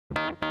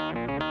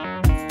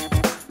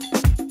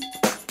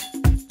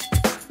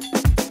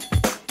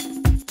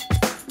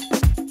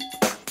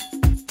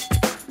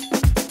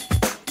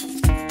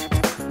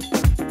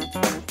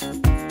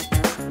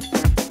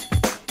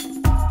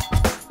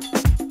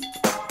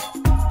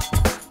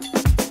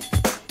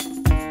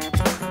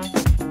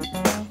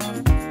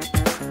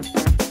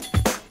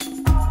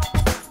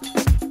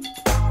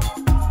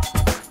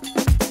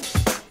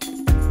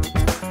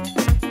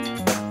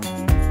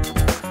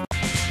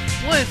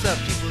What's up,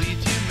 people of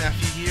YouTube?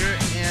 Matthew here,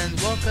 and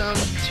welcome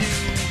to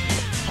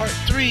part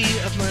 3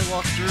 of my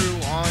walkthrough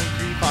on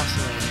Creepypasta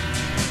Land.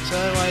 So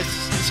otherwise,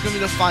 this is going to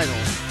be the final.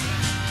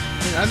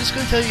 And I'm just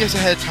going to tell you guys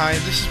ahead of time,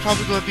 this is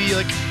probably going to be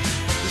like,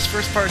 this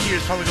first part here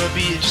is probably going to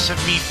be just of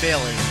me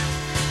failing.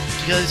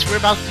 Because we're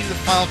about to do the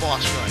final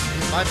boss run.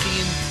 In my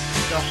opinion,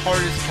 the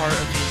hardest part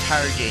of the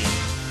entire game.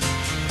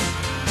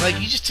 Like,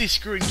 you just say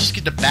screw it, you just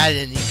get the bad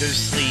ending, go to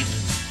sleep.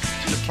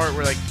 To the part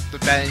where, like, the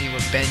bad ending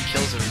where Ben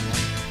kills everyone.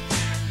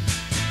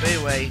 But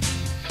anyway,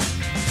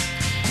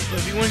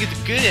 if you want to get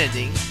the good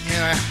ending, you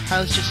know,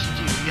 how it's just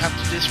you have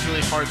to do this really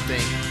hard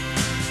thing.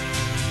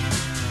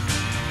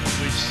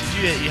 Which to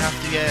do it, you have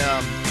to get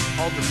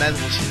all the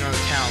medals in the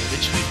town,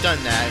 which we've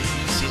done that.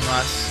 You can see in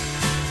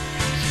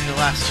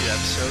the last 2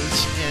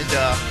 episodes, and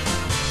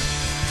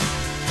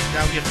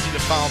now we have to do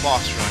the final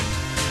boss run.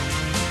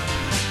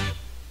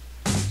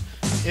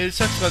 And it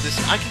sucks about this.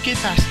 I could get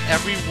past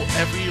every one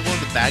of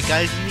the bad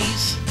guys in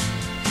these,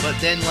 but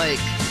then like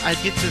I'd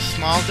get to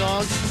Smile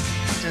Dog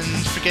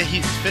and forget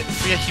he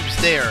was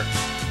there,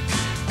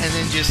 and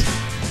then just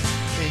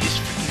freaking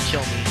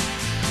kill me.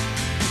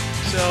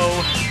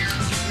 So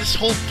this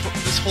whole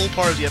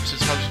part of the episode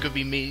is probably going to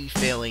be me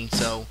failing.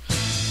 So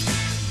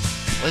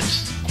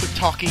let's quit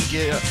talking. Let's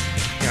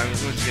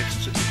get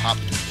to the pop.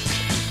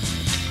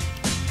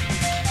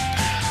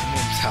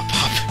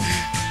 Pop.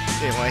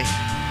 Anyway,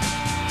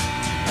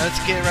 let's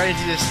get right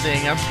into this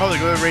thing. I'm probably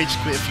going to rage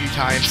quit a few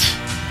times.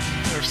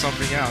 Or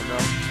something, I don't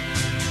know.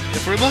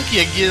 If we're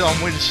lucky, I can get it on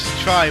one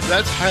try, but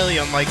that's highly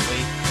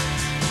unlikely.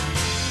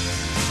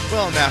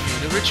 Well, Matthew,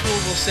 the ritual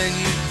will send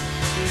you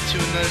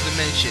into another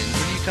dimension.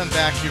 When you come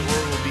back, your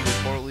aura will be with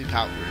mortally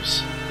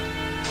powers.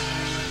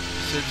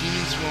 So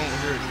demons won't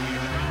hurt you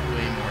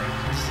anymore.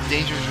 It's a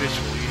dangerous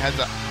ritual. You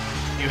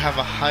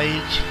have high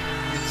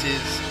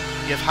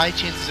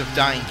chances of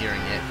dying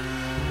during it.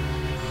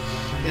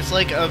 It's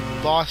like a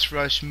boss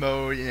rush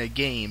mode in a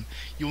game.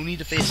 You will need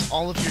to face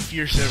all of your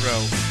fears in a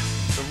row.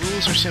 The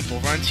rules are simple.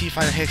 Run until you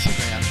find a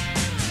hexagram.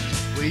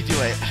 Will you do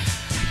it?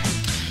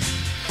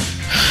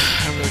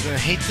 I'm really gonna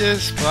hate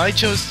this, but I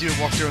chose to do a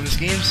walkthrough on this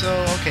game, so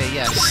okay,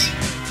 yes.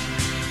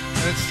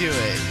 Let's do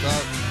it. Blah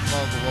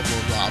blah blah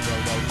blah blah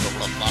blah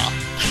blah blah blah.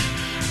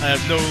 I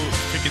have no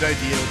freaking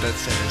idea what that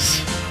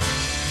says.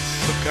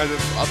 Some kind of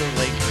other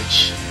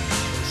language.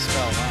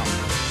 Spell, wow.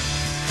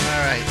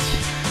 Alright.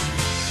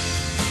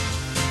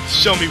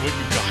 Show me what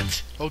you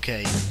got.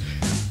 Okay.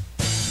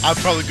 I'm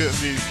probably gonna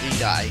be a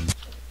guy.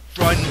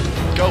 Run.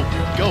 Go.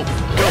 Go.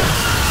 Go.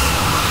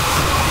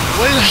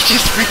 What did I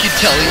just freaking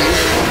tell you?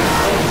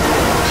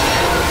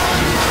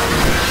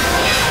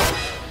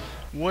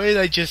 What did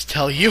I just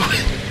tell you?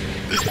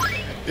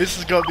 This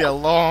is gonna be a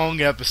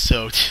long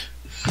episode.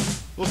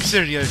 Well,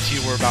 considering the other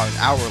 2 were about an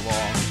hour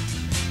long.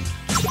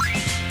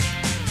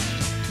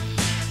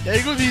 Yeah,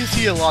 you're gonna be able to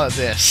see a lot of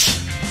this.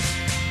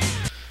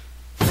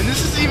 And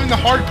this isn't even the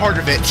hard part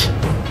of it.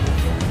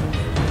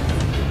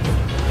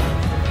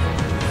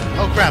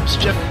 Oh crap, it's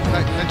Jeff.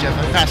 Not Jeff,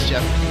 I passed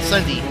Jeff.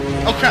 Sunday.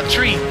 Oh crap,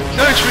 tree!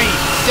 Another tree!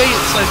 Dang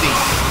it, Sunday!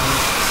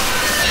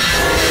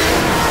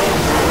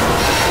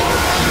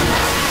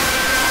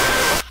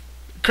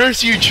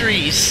 Curse you,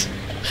 trees!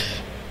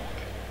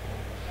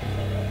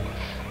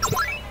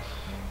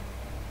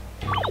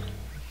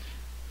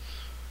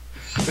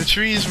 The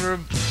trees were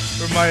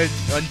my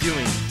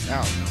undoing.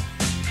 I don't know.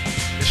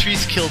 The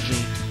trees killed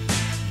me.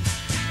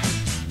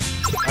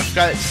 I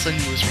forgot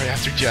Sunday was right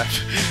after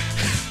Jeff.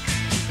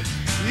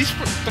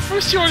 The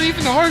first 2 aren't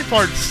even the hard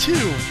parts,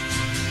 too.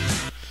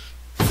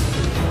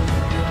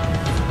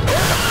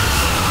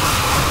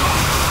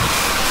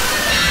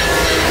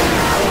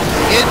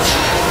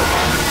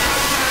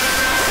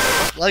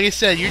 Like I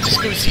said, you're just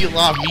going to see a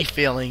lot of me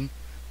failing.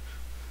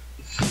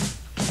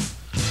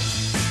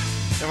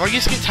 If I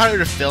just get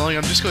tired of failing,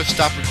 I'm just going to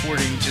stop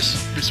recording and just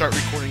start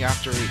recording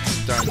after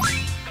it's done.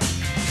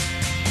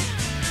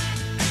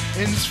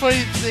 And the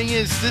funny thing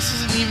is, this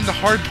isn't even the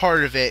hard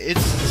part of it.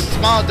 It's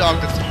Smile Dog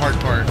that's the hard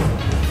part. No!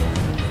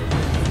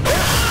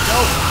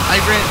 I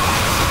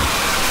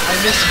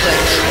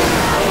misclicked.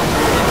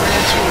 And ran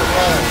into a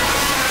wall.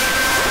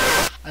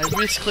 I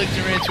misclicked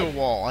and ran into a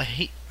wall. I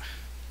hate...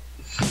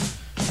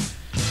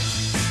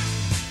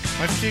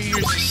 My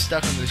finger's just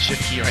stuck on the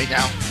shift key right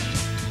now.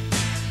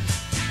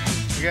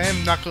 Okay,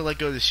 I'm not gonna let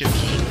go of the shift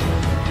key.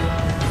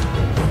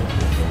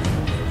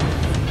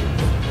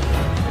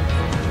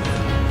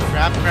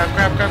 Crap, crap,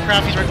 crap, crap,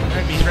 crap. He's right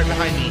behind me. He's right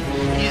behind me.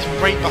 He's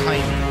right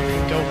behind me.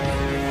 Go.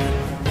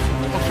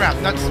 Oh crap,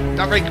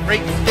 not right,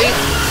 dang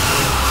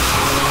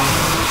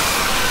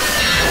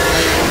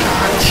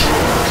it.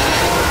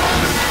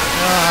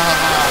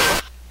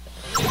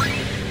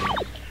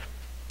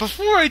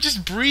 before I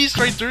just breezed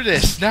right through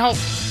this. Now,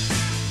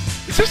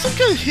 is there some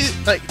kind of hit,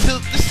 like,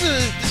 this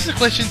is a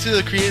question to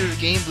the creator of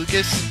the game,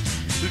 Lucas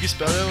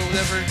Bello or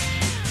whatever.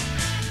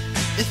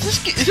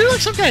 Is there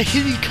like some kind of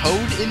hidden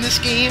code in this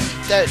game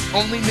that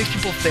only makes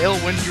people fail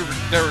when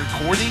they're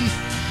recording?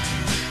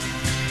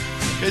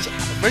 Because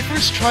my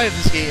first try of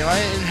this game, I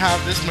didn't have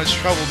this much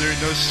trouble during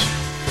those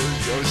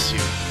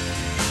two.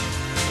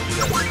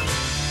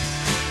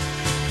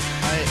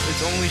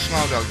 It's only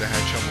Smile Dog that I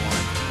had trouble on.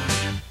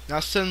 Now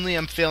suddenly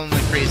I'm failing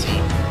like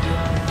crazy.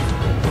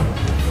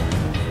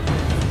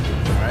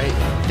 Alright,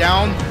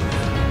 down.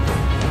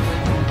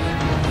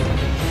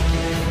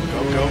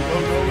 Go.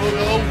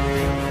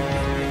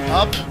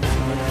 Up.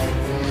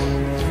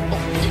 Oh,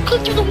 you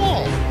clipped through the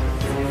wall.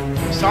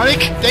 Sonic!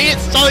 Dang it!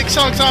 Sonic!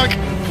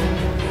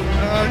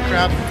 Oh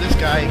crap, this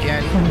guy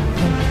again.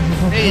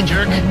 Hey,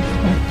 jerk.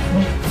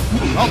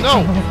 Oh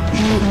no!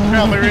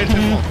 Crap, I ran into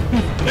the wall.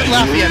 Quit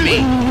laughing at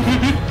me.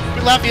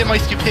 Quit laughing at my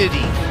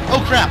stupidity.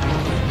 Oh crap!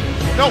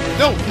 No!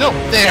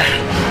 There!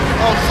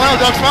 Oh,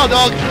 Smile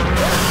Dog!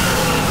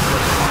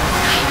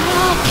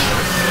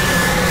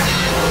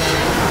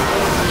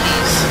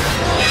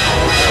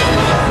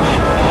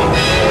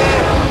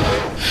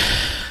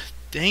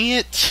 Dang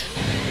it!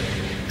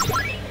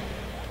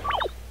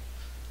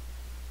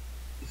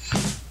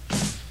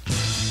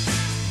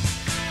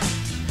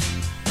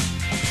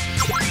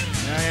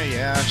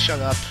 Yeah, shut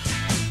up.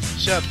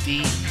 Shut up,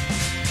 D. I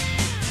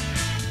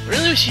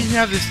really wish you didn't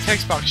have this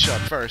text box shut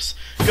up first.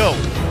 Go!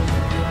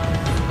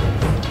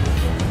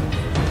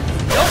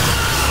 Nope!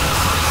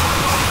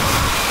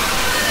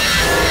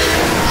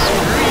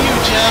 Screw you,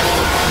 Jeff!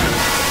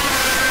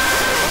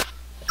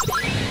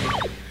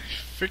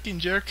 Freaking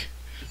jerk.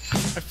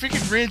 I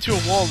freaking ran into a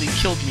wall and he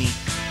killed me.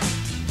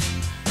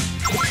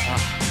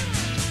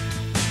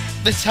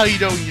 That's how you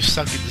know you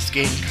suck at this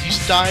game. You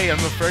die on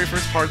the very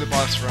first part of the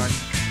boss run.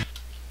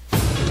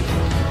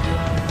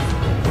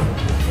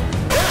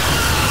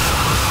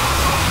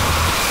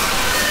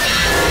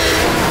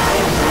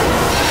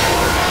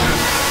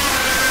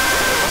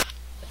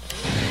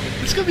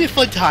 It's gonna be a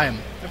fun time.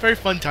 A very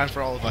fun time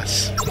for all of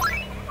us.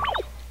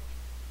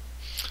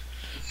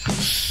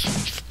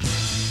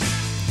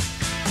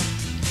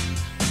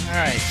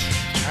 Alright,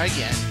 try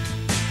again.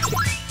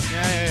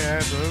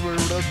 Yeah, blah, blah,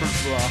 blah,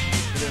 blah.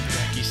 Whatever the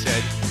heck you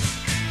said.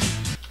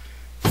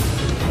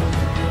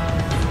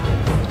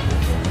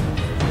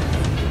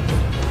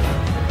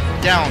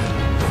 Down.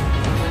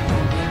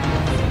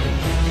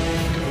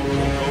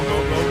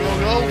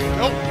 Go.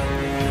 Nope.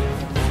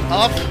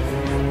 Up.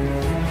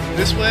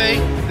 This way,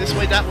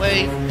 that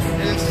way.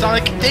 And then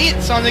Sonic. Dang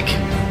it, Sonic.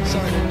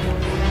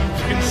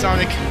 Freaking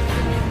Sonic.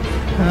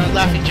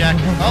 Laughing Jack.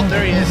 Oh,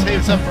 there he is. Hey,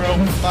 what's up, bro?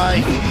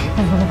 Bye.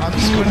 I'm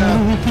just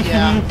gonna...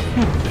 Yeah.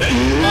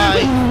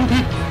 Bye.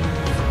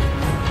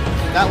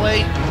 That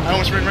way. I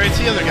almost ran right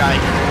into the other guy.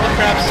 Oh,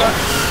 crap.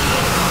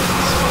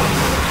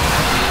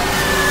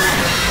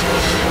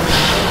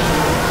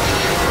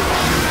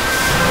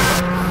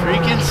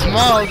 Freaking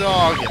Smile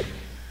Dog.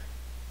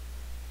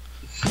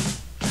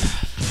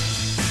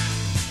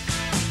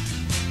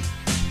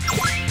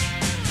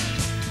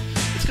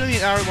 It's gonna be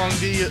an hour-long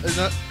video. It's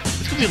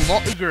gonna be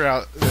longer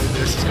out than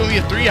this. It's gonna be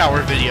a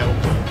 3-hour video,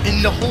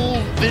 and the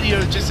whole video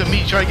is just of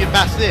me trying to get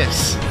past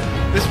this.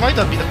 This might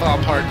not be the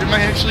final part. There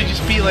might actually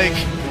just be like,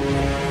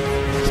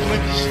 this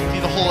might just be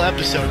the whole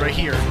episode right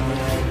here.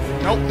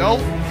 No,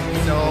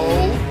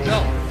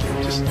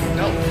 just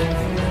no.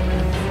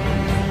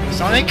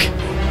 Sonic.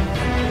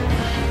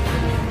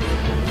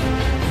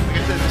 Like I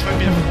said, this might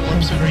be the whole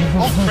episode right here.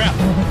 Oh crap!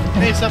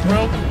 Hey, what's up,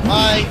 bro?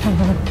 Bye.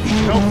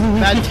 Nope,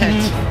 bad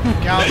tent.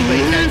 Get out of the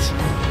way, tent.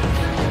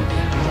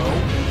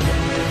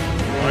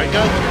 Alright,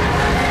 go.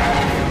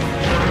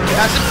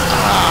 That's it.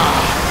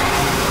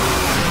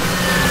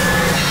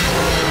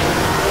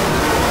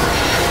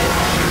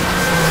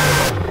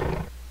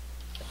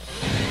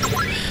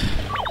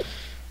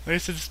 Like I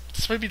said,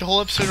 this might be the whole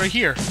episode right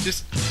here.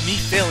 Just me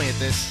failing at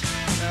this.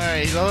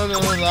 Alright,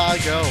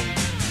 go.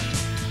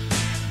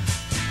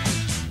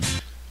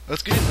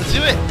 Let's do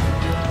it.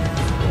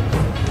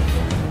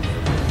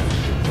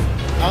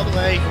 Out of the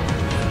way.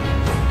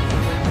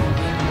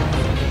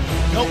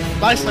 Nope,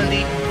 bye,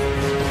 Slendy.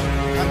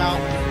 I'm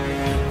out.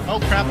 Oh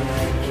crap.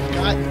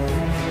 Forgot.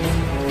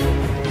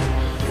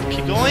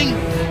 Keep going.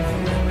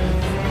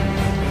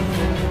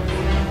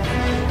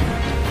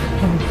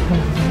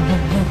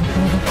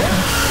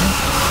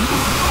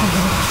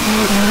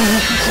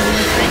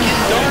 It's freaking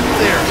dark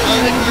there. How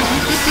the heck am I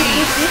supposed to see?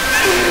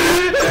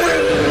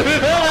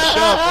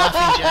 Shut up,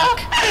 Laughing Jack.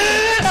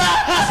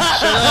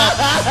 Shut up.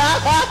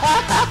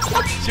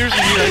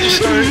 Seriously, dude, I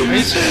just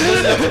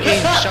loaded up the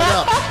game.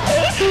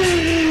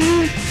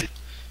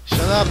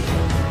 Shut up.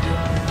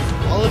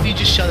 All of you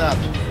just shut up.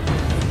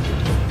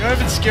 You're not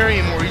even scary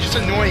anymore, you're just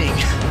annoying.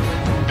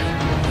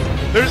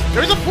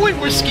 There's a point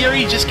where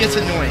scary just gets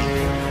annoying.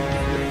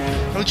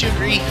 Don't you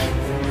agree?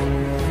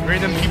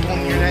 Random people on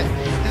the internet.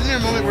 Isn't there a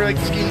moment where like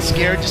just getting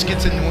scared just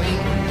gets annoying?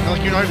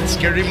 Like you're not even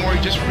scared anymore,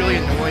 you're just really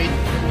annoyed.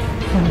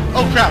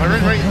 Oh crap, I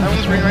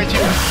almost ran right to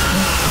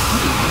it.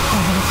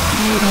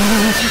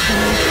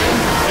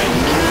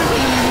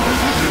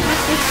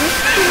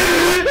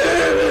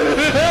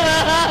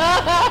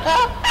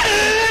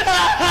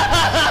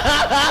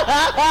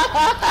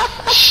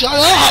 Shut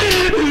up!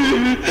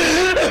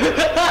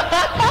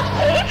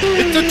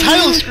 It's the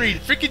title screen!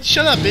 Freaking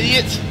shut up,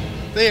 idiot!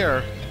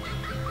 There.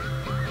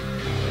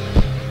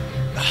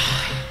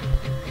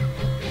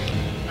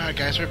 Alright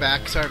guys, we're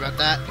back. Sorry about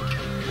that.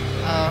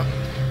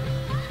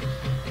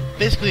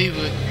 Basically,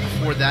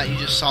 before that, you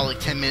just saw like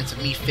 10 minutes of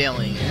me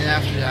failing, and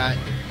after that,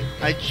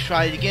 I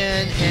tried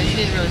again, and you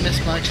didn't really miss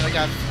much.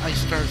 I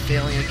started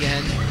failing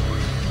again,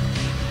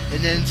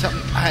 and then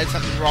I had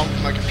something wrong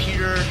with my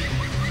computer.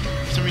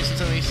 For some reason,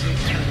 something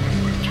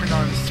turned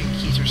on the stupid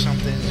keys or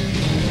something,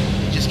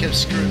 and it just kept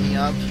screwing me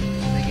up.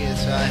 I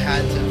guess I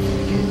had to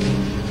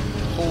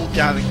hold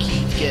down the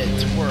key to get it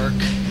to work.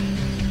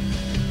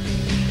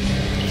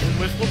 And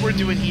with what we're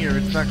doing here,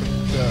 it's not gonna,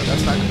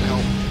 that's not gonna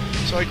help.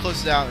 So I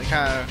closed it out and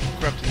kind of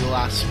corrupted the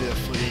last bit of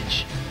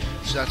footage,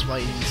 so that's why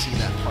you didn't see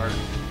that part.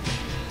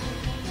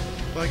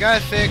 But I got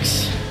it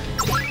fixed.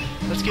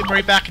 Let's get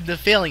right back into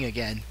failing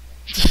again.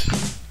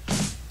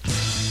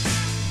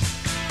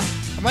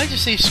 I might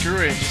just say screw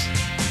it and just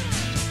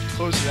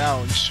close it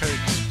out and just try to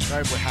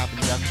describe what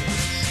happens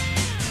afterwards.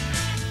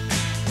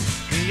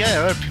 I mean, you got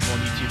other people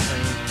on YouTube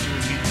doing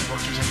YouTube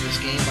walkthroughs of this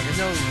game. Like, I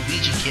know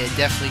Luigi Kid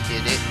definitely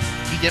did it.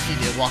 He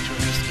definitely did a walkthrough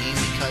of this game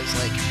because,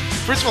 like,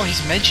 first of all, he's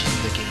mentioned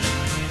the game.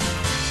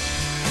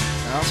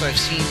 And also, I've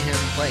seen him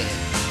play it.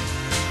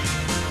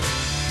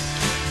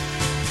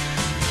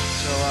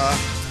 So,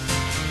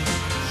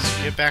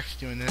 let's get back to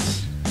doing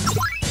this.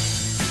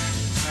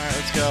 Alright,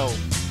 let's go.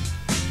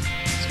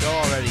 Let's go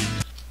already.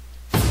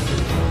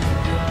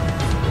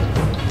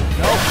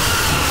 Nope.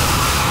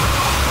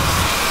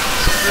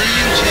 Screw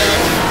you, Jeff.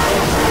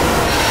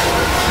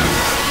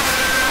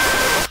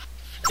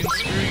 Freaking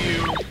screw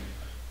you.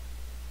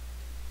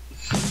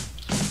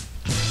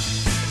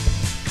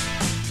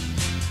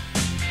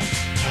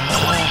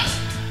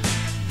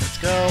 Let's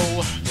go.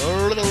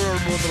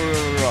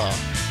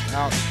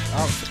 I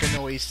don't freaking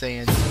know what he's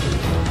saying.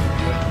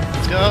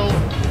 Let's go.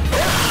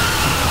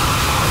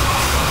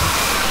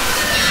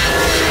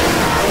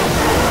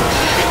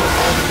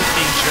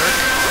 Jerk.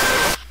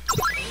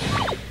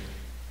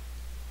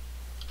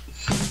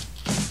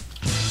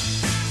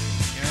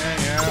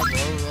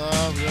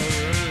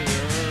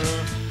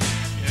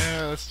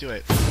 Yeah, let's do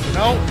it.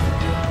 No.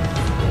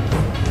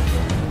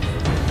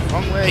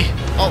 Wrong way.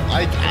 Oh,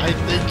 I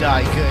did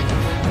die. Good.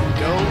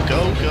 Go.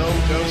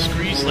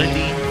 Screw you,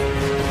 Slendy.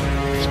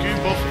 Screw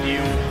both of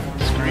you.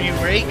 Screw you,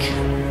 Rake.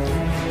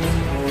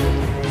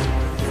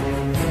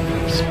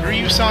 Screw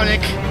you,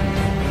 Sonic.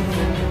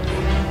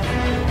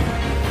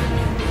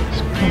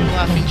 Screw you,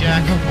 Laughing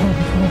Jack.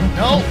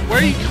 No, where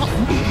are you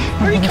coming?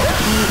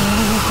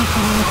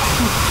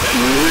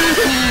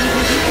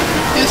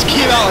 This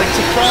came out like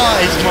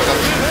surprise,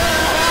 motherfucker.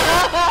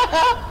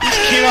 This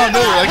came out of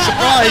nowhere like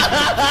surprise.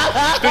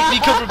 Expect me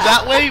to come from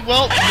that way?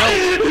 Well, no.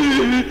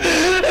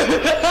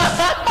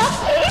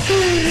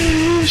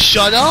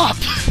 Shut up!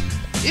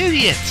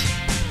 Idiot!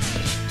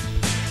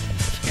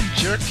 Fucking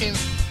jerk came.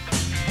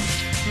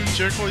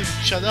 Jerk will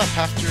shut up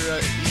after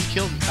he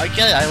killed me. I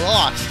get it, I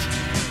lost.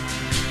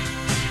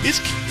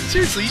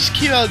 Seriously, he just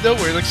came out of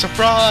nowhere like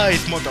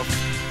surprise, motherfucker.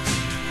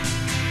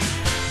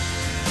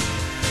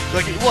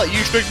 Like, what, you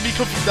expected me to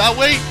come from that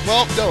way?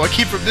 Well, no, I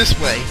came from this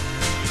way.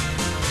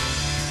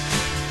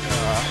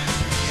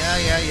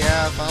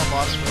 Yeah, final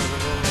boss,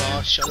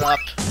 blah, shut up.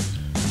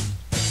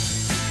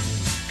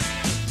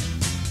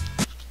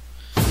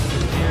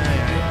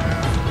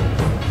 Yeah.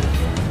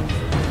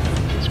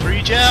 Screw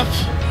you, Jeff.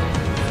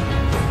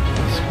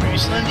 Screw you,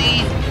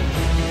 Slendy.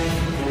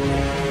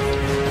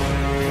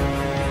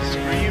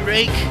 Screw you,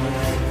 Rake.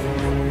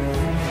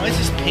 Why is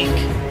this pink?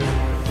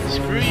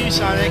 Screw you,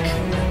 Sonic.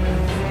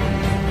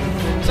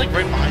 It's like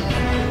right behind me.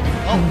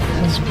 Oh,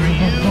 screw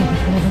you.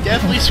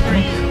 Definitely screw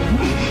you.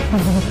 So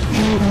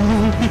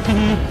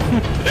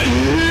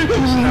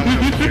now we're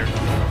over here.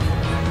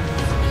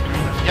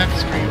 Jack,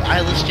 screw you.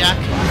 Eyeless Jack.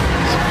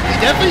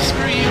 Definitely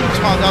screw you.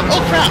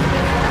 Oh crap!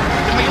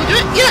 Am I gonna do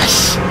it?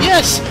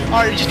 Yes!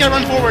 Alright, you just gotta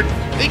run forward.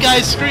 Hey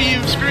guys, screw you,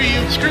 screw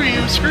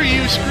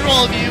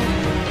all of you.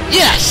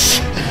 Yes!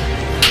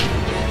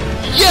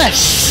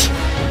 Yes!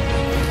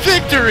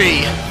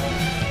 Victory!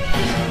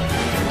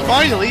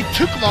 Finally,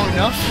 took long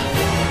enough.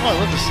 Oh, I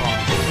love this song.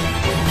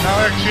 Now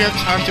I actually have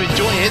time to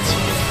enjoy it.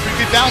 Pretty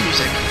good battle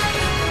music.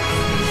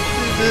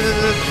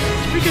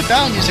 Pretty good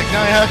battle music.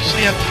 Now I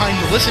actually have time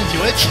to listen to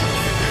it.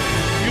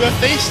 You have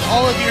faced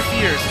all of your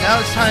fears. Now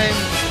it's time.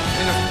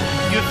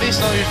 You have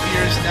faced all your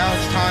fears. Now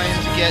it's time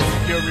to get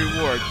your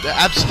reward. The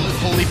absolute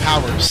holy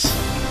powers.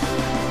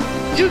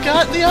 You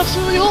got the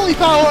absolutely holy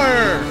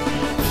power!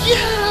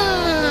 Yeah!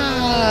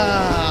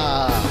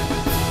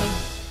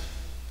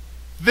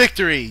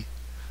 Victory!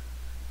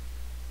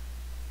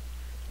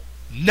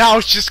 Now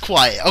it's just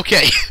quiet.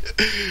 Okay.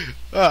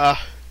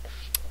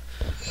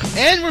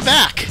 And we're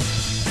back.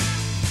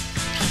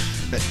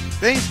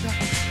 Thank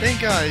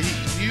God.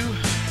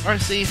 are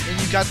safe and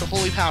you got the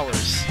holy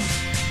powers.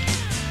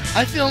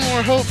 I feel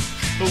more hope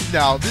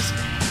now. This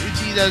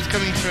energy that is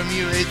coming from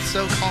you, it's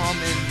so calm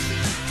and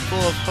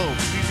full of hope.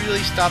 We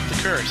really stopped the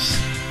curse.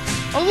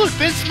 Oh look,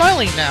 Ben's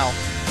smiling now.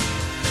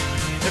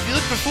 If you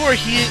look before,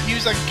 he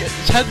was like,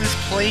 he had this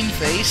plain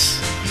face.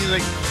 He's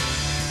like,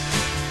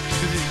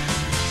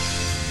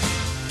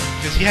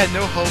 because he had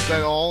no hope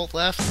at all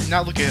left.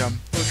 Now look at him.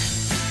 Look,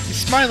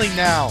 he's smiling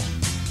now.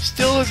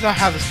 Still does not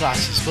have his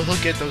glasses, but he'll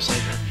get those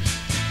later.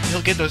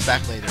 He'll get those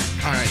back later.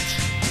 Alright.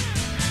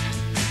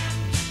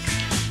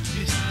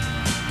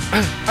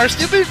 Our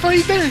stupid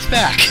funny Ben is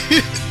back!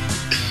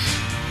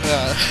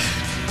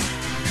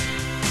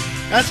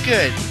 That's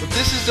good. But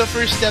this is the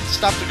first step to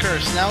stop the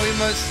curse. Now we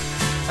must...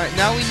 Alright,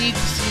 now we need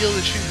to seal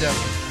the true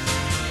devil.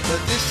 But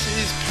this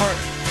is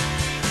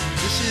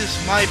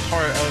my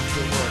part of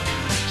the work.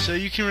 So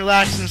you can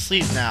relax and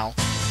sleep now.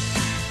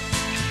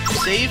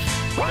 Save?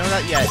 No,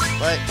 not yet,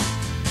 but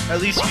at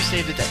least we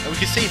saved it. We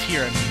can save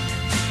here, I mean.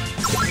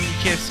 You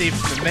can't save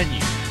from the menu.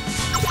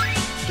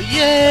 But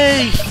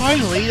yay!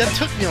 Finally! That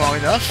took me long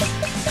enough.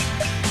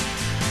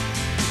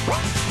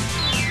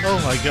 Oh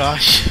my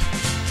gosh.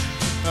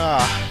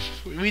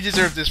 We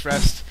deserve this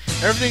rest.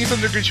 Everything is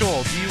under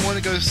control. Do you want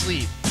to go to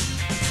sleep?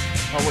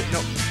 Oh wait,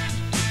 no.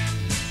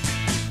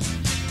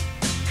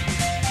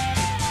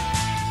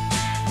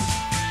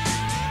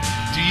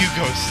 Do you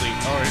go to sleep?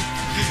 Alright.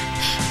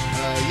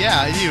 Yeah,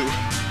 I do.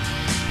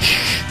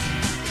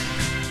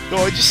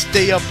 No, I just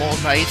stay up all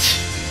night.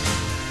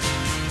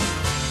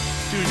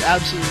 Doing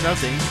absolutely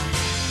nothing.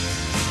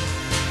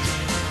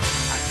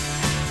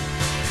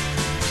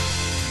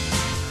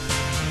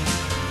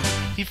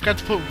 He forgot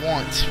to put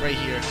want right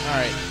here.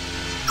 Alright.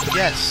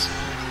 Yes.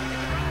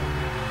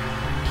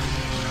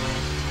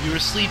 You were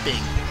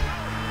sleeping.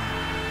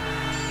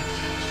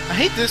 I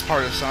hate this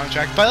part of the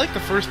soundtrack, but I like the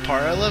first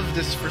part. I love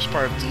this first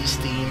part of Dee's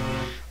theme.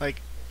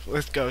 Like,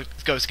 let's go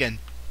again.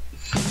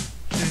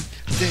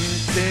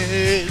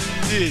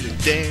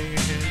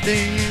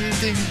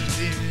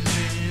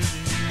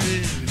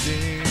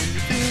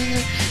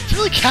 It's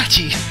really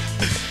catchy.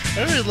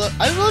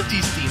 I love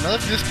Dee's theme. I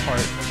love this part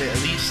of it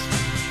at least.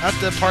 Not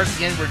the part at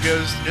the end where it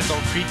gets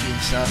all creepy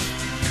and stuff.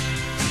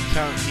 You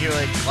hear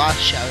like glass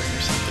shattering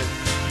or something.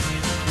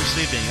 We're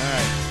sleeping,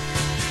 alright.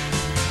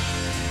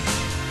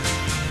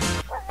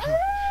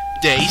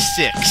 Day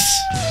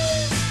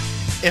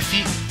 6.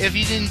 If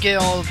you didn't get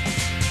all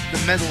the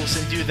medals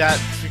and do that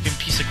freaking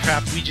piece of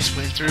crap we just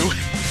went through,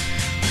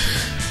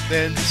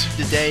 then this is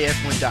the day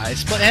everyone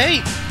dies. But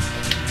hey,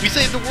 we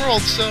saved the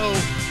world, so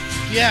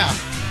yeah.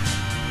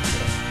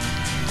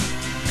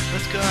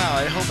 Let's go out.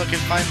 I hope I can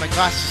find my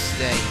glasses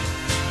today.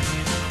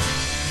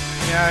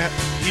 Yeah,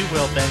 you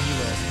will, Ben, you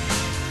will.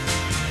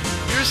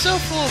 You're so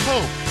full of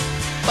hope.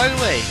 By the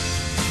way,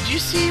 did you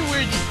see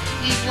where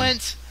he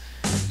went?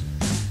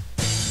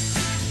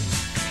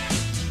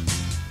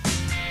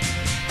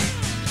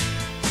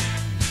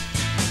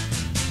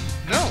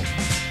 No.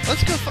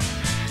 Let's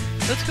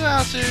go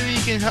out so we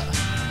can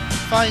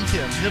find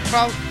him. He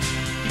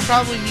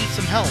probably needs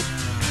some help.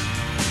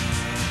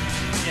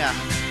 Yeah.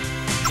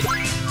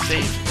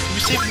 Save. Can we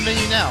save the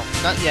menu now?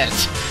 Not yet.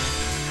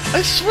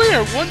 I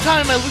swear, one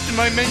time I looked at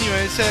my menu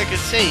and it said I could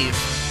save.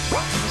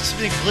 Must have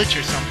been a glitch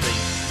or something.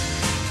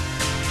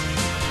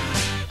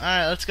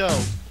 Alright, let's go.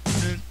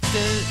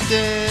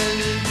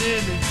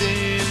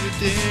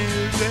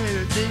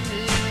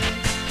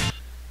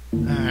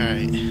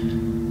 Alright.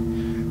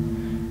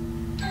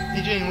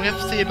 Hey Jane, we have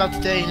to say about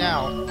today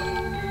now.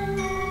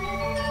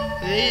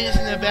 Today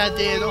isn't a bad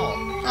day at all.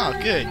 Oh,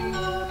 good.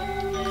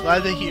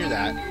 Glad to hear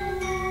that.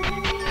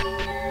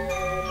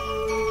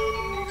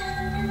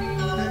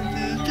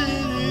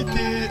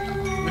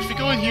 If we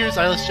go in here, is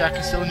Eyeless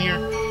Jack still in here?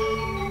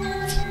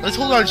 Let's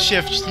hold on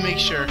shift just to make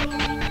sure. Oh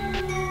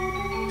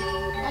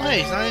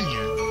hey, he's not in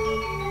here.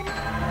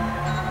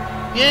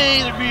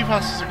 Yay, the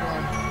creepypastas are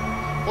gone.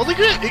 Well, look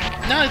at it.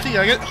 Now I think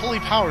I got holy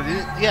power, did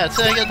it? Yeah, it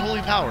said I got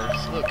holy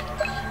powers. Look.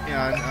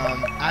 Yeah,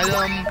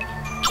 item,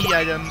 key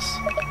items.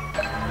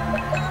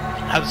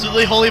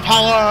 Absolutely holy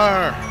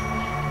power!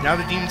 Now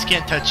the demons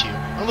can't touch you.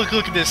 Oh, look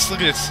at this,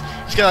 look at this.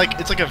 He's got like,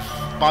 it's like a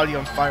body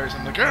on fire or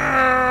something. Like,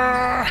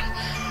 Arrgh!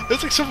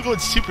 It's like someone going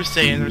Super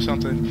Saiyan or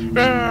something.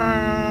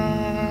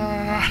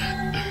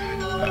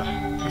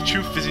 The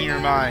truth is in your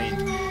mind.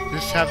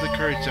 Just have the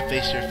courage to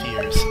face your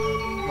fears.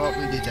 Well,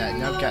 we did that.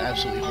 Now we've got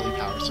absolutely holy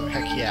power, so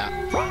heck yeah.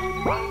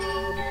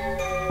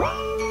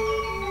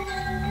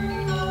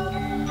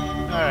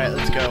 Alright,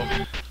 let's go.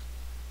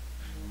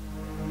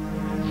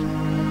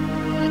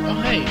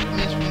 Oh hey, it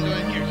means we can go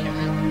in here, can't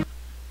we?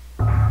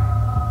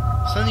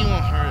 Sunny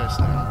won't hurt us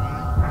now,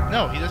 right?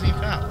 No, he doesn't even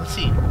come out. Let's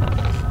see.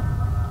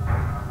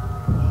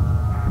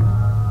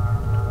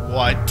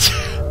 What?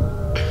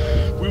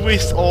 We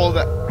waste all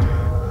that.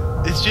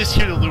 It's just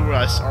here to lure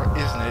us,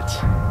 isn't it?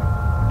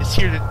 It's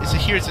here to. It's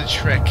a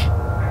trick.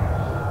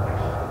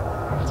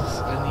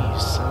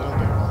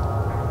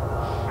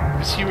 It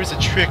was here as a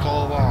trick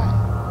all along.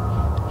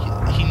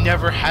 He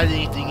never had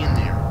anything in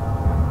there.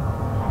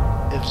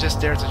 It was just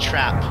there as a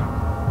trap.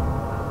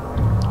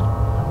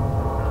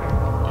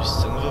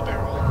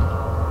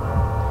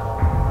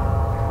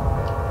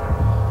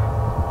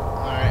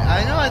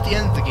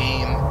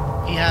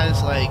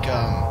 says like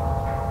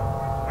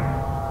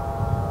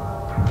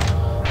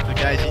the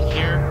guys in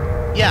here.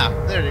 Yeah,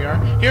 there they are.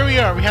 Here we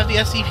are. We have the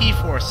SCP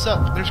force.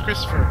 Sup? There's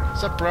Christopher.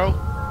 Sup, bro?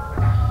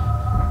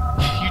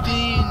 You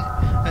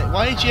didn't.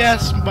 Why did you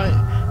ask my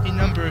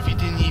number if you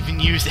didn't even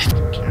use it?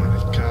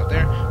 Cut out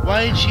there.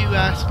 Why did you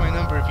ask my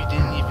number if you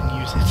didn't even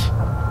use it?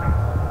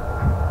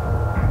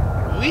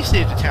 We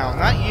saved the town,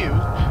 not you.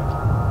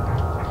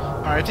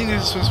 Alright, I think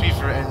this is supposed to be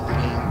for the end of the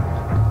game.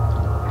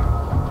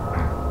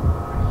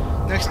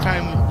 Next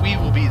time, we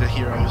will be the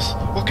heroes.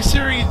 Well,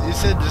 considering it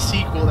said the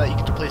sequel that you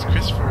get to play as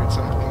Christopher at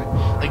some point,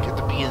 like at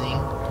the beginning.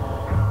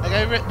 Like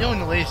I know in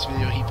the latest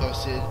video he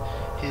posted,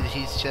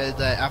 he said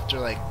that after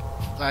like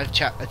 5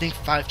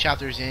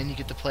 chapters in, you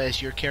get to play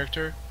as your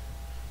character.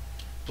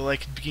 But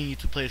like at the beginning, you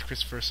get to play as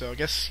Christopher. So I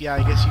guess you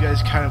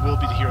guys kind of will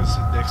be the heroes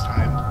next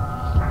time.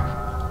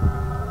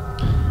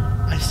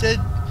 I said,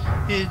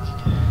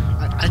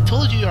 I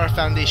told you our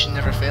foundation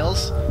never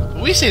fails.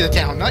 But we save the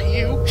town, not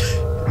you.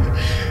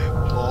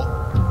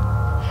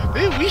 Well,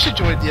 maybe we should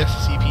join the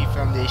SCP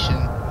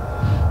Foundation.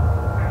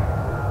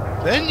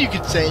 Then you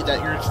could say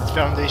that your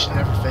foundation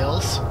never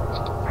fails.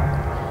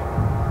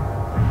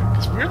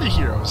 Because we're the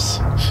heroes.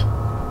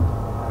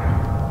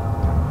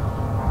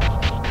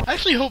 I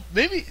actually hope,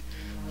 maybe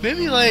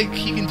like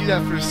he can do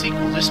that for a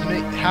sequel. Just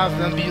have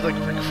them be like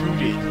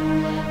recruited.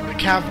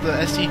 Like have the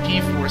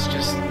SCP force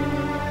just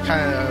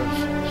kind of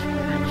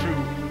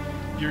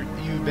recruit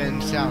you,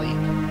 Ben, Sally.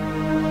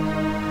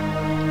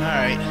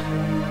 Alright.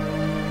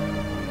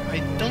 I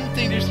don't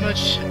think there's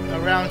much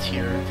around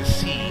here to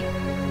see.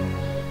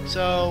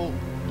 So,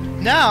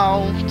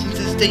 now, since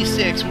it's day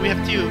 6, what we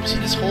have to do, see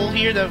this hole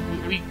here that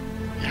we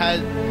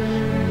had,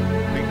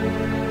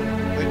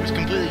 like was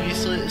completely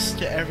useless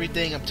to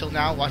everything up till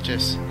now? Watch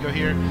this. Go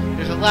here.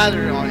 There's a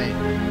ladder on it.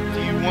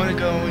 Do you want to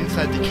go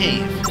inside the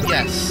cave?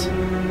 Yes.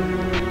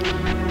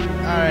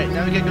 Alright,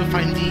 now we gotta go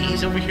find D.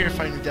 He's over here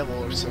fighting the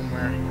devil or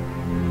somewhere.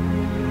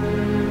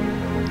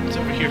 He's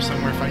over here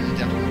somewhere fighting the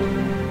devil.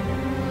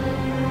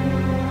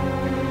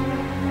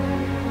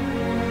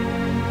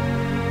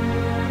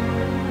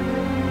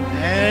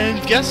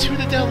 And guess who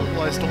the devil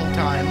was the whole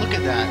time? Look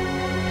at that.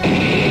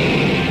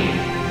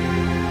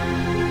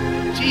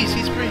 Jeez,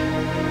 he's pretty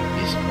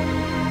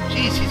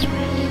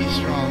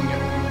strong.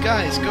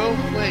 Guys, go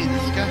away.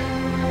 This guy.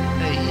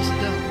 Hey, he's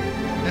dumb.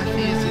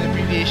 Nothing is an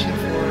abbreviation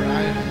for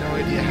I have no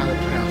idea how to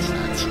pronounce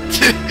that.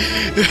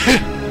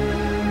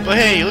 But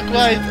hey, look what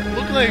I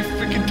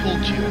freaking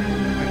told you.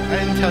 I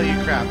didn't tell you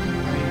crap.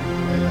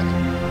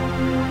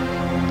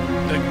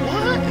 Like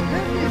what?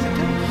 Nothing is a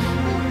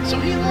devil. So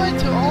he lied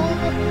to all of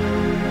us.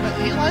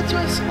 He lied to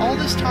us all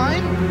this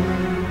time?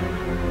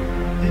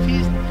 If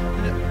he's a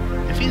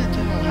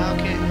devil, how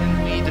can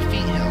we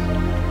defeat him?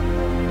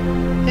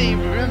 Hey,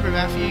 remember,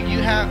 Matthew,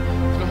 you have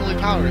the holy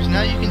powers.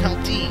 Now you can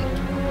help Dean.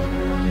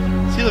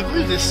 See, look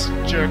at this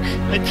jerk.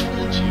 I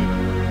told you.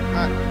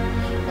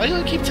 Why do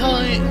I keep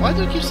saying I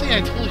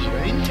told you?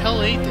 I didn't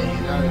tell anything,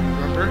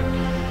 remember?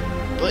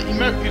 But you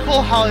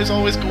recall how I was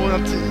always going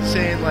up to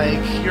saying,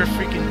 like,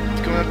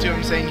 going up to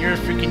him saying, you're a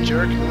freaking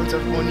jerk, no one's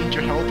ever going to need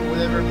your help, or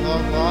whatever,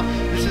 blah, blah.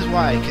 This is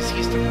why, because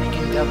he's the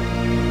freaking devil.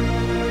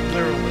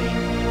 Literally.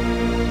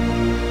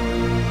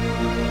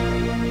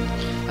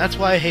 That's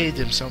why I hated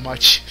him so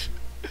much.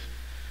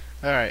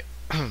 Alright.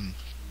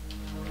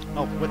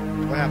 Oh, what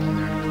happened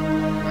there?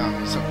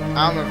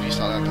 I don't know if you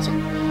saw that,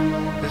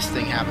 but this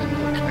thing happened.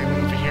 Look, I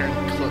went over here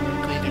and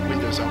cleaned the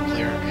windows all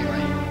clear. Anyway.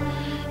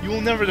 You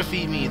will never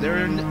defeat me.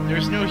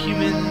 There's no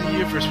human in the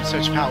universe with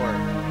such power.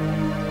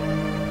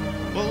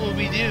 What will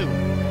we do?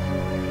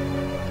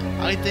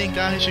 I think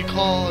I should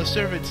call a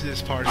servant to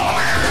this party.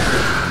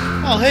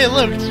 Oh, hey,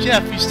 look, it's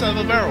Jeff, you son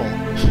of a barrel.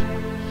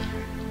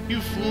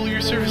 You fool,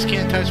 your servants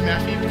can't touch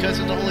Matthew because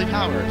of the holy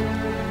power.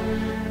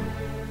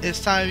 It's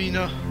time to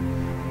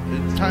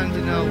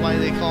know why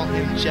they call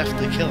him Jeff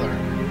the Killer.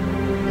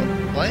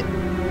 What?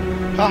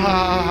 Ha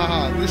ha ha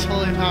ha! This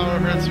holy power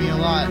hurts me a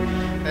lot.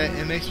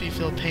 It makes me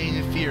feel pain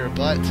and fear,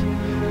 but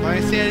my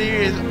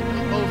insanity is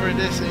over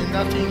this and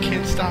nothing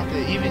can stop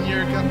it. Even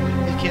your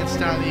government can't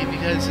stop me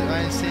because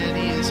my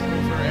insanity is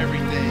over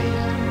everything.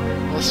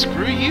 Well,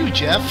 screw you,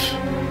 Jeff.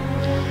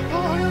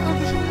 Oh my god,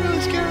 this is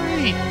really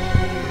scary.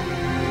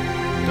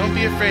 Don't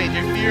be afraid.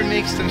 Your fear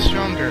makes them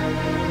stronger.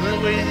 The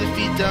only way to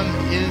defeat them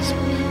is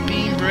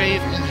being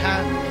brave and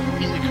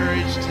having the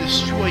courage to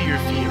destroy your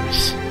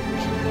fears.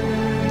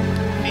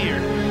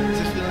 Fear is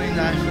a feeling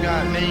that I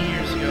forgot many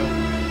years ago.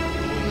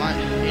 My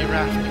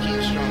wrath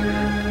became stronger.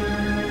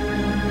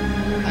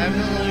 I am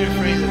no longer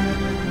afraid of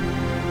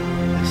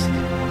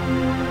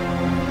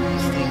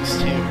these things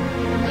too.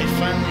 I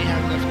finally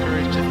have enough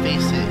courage to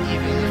face it,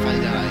 even if I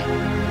die.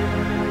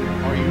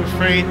 Are you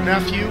afraid,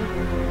 Matthew?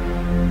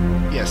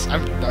 Yes,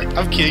 I'm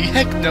kidding.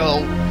 Heck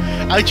no.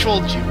 I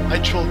trolled you.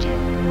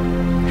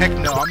 Heck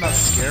no, I'm not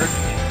scared.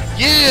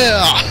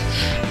 Yeah!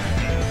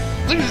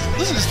 Look at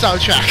this is the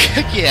soundtrack.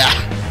 Heck yeah!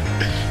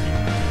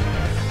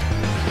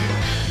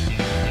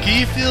 Can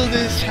you feel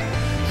this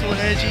full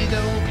energy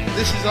though?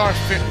 This is our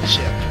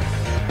friendship.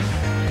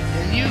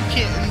 And you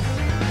can...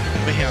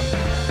 Wait,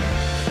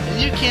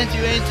 and you can't do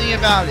anything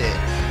about it.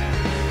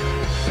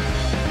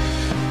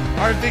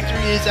 Our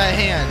victory is at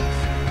hand.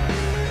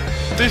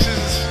 This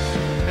is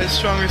as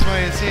strong as my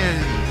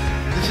insanity.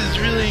 This is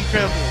really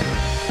incredible.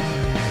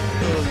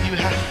 Oh, you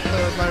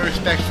have my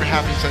respect for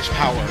having such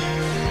power.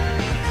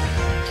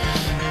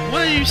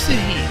 What are you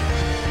saying?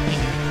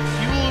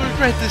 You will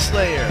regret this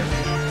later.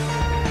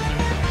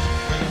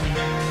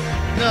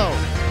 No,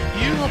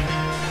 you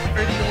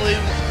are the only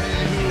one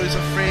who is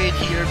afraid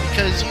here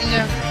because you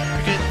never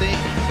get things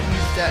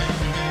that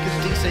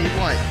you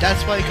want.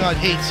 That's why God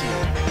hates you.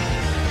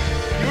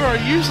 You are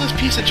a useless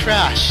piece of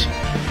trash.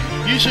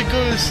 You should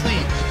go to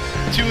sleep,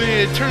 to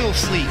an eternal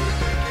sleep.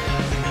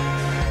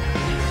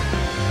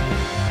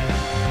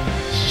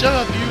 Shut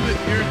up, you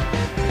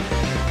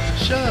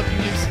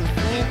useless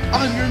fool!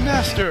 I'm your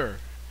master.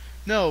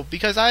 No,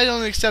 because I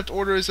don't accept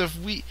orders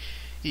of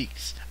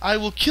weaks. I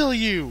will kill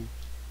you.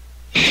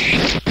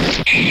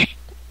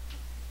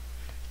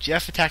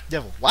 Jeff attacked the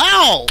devil.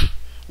 Wow!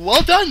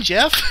 Well done,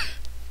 Jeff.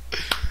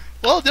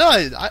 Well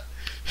done.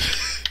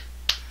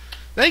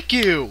 Thank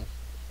you.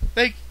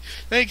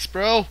 Thanks,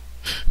 bro.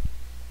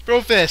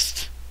 Bro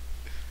fist.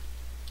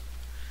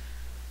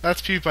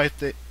 That's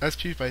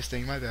PewDiePie's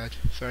thing. My bad.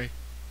 Sorry.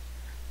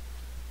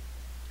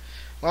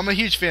 Well, I'm a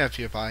huge fan of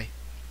PewDiePie.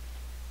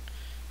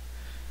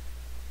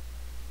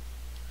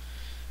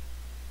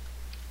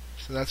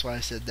 So that's why I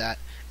said that.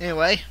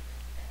 Anyway.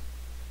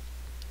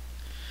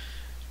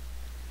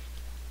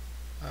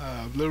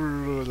 I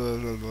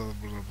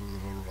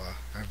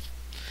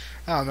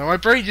don't know. My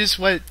brain just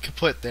went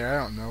kaput there.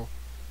 I don't know.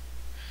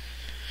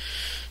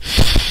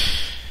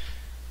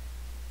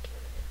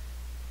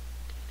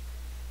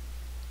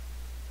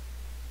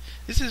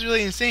 This is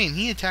really insane.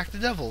 He attacked the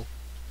devil.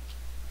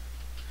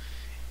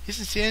 His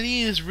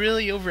insanity is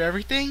really over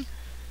everything?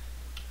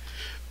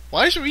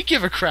 Why should we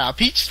give a crap?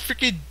 He just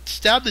freaking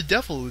stabbed the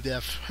devil to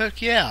death.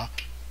 Heck yeah.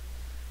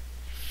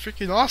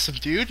 Freaking awesome,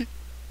 dude.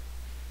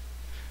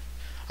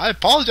 I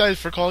apologize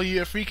for calling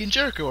you a freaking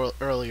jerk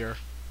earlier.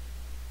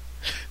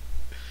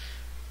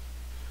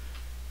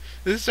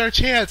 This is our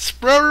chance.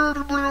 I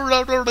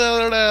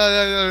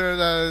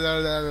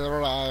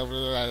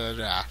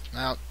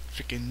don't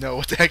freaking know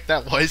what the heck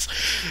that was.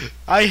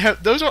 I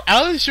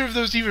wasn't sure if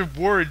those were even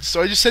words,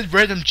 so I just said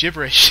random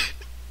gibberish.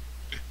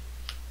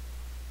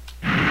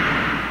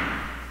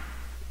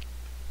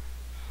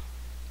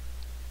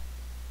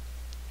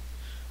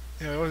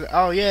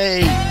 Oh,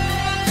 yay! Yay!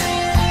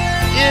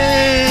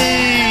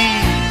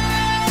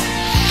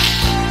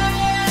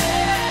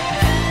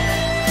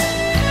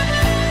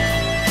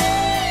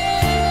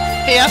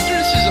 Hey, after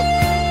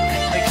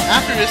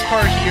this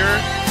part here,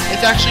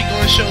 it's actually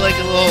going to show like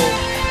a little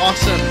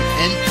awesome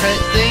end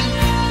credit thing.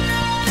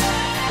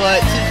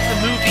 But since it's a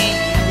movie,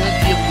 you won't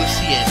be able to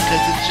see it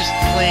because it's just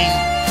playing.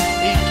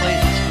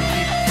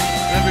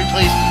 Whenever he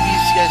plays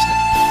movies, you guys know,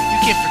 you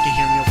can't freaking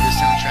hear me over the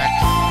soundtrack.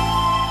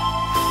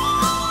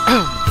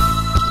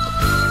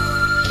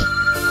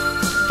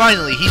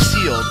 Finally, he's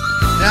sealed.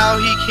 Now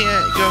he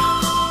can't go.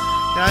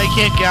 Now he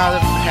can't get out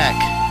of the heck.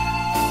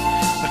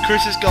 The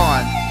curse is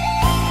gone,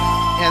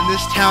 and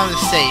this town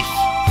is safe.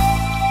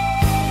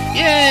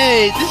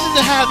 Yay! This is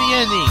a happy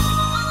ending.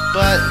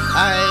 But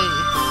I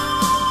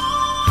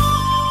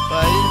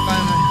didn't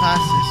find my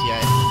glasses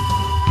yet.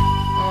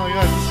 Oh my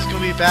god, this is gonna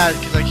be bad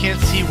because I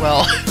can't see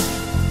well.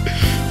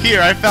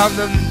 Here, I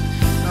found them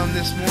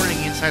this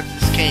morning inside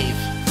this cave.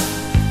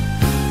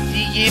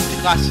 He gave the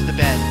glasses to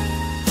Ben.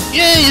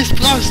 Yay, his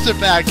glasses are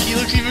back. He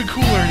looks even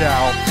cooler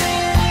now.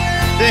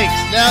 Thanks.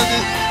 Now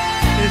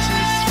this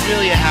is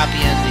really a happy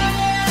ending.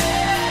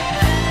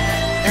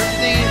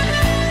 Everything is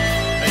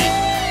right.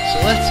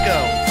 So let's go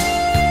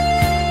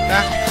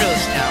back to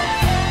Creelles Town.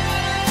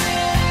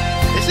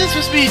 Is this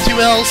supposed to be 2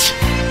 L's?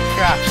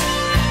 Crap.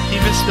 He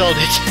misspelled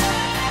it.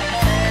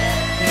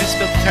 He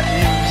misspelled the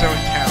name of his own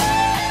town.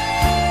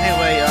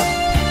 Anyway,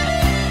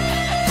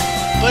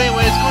 but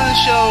anyway, it's going to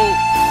show,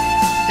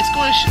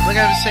 like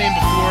I was saying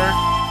before,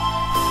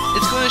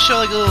 it's going to show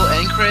like a little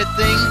end credit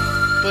thing,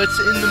 but it's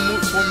in the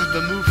form of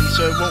the movie,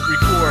 so it won't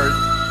record.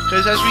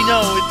 Because as we know,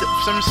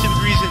 for some stupid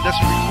reason, it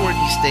doesn't record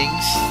these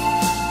things.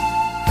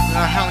 No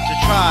matter how much to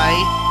try.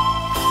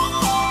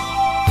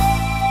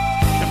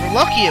 If we're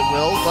lucky, it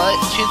will, but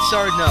chances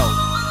are no.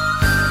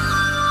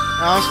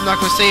 I'm also not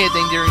going to say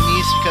anything during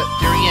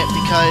it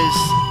because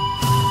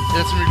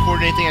it doesn't record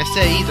anything I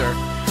say either.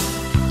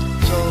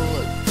 So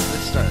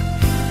let's start.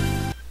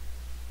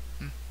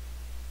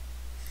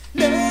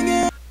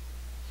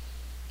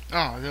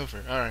 Oh, it's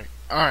over.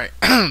 Alright.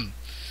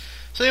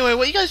 So anyway,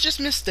 what you guys just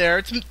missed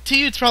there, to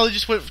you it's probably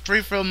just went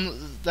straight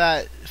from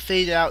that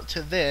fade out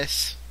to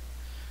this.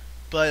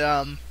 But,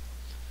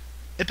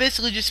 it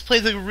basically just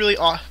played like a really,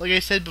 like I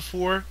said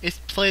before, it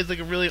played like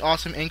a really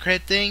awesome end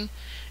credit thing.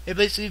 It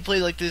basically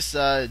played like this,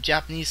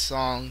 Japanese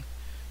song,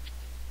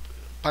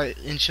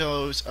 and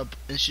showed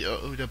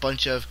a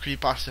bunch of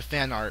Creepypasta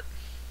fan art.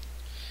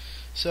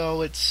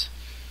 So it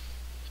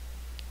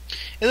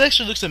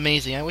actually looks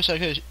amazing. I wish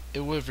it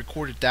would have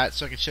recorded that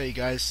so I could show you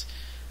guys.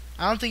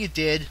 I don't think it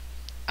did,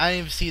 I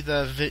didn't see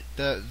the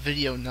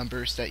video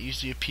numbers that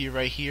usually appear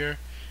right here.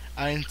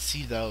 I didn't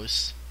see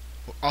those.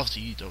 Well,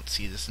 obviously you don't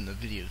see this in the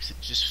video because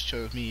it just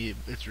shows me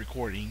it's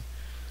recording.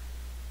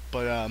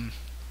 But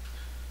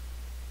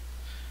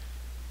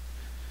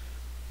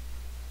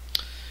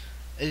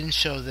it didn't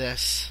show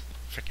this.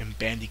 Freaking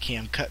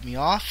Bandicam cut me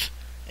off.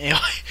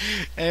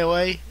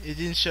 Anyway, it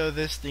didn't show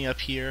this thing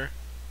up here,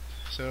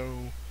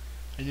 so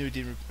I knew it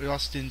didn't. It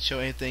also didn't show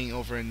anything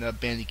over in the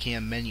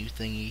Bandicam menu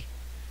thingy.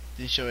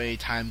 Didn't show any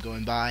time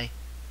going by.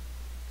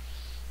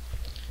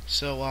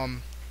 So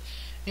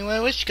anyway,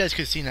 I wish you guys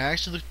could have seen that. It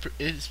actually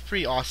it's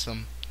pretty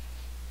awesome.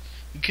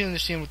 You couldn't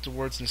understand what the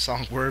words in the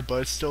song were,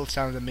 but it still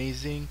sounded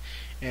amazing.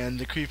 And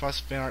the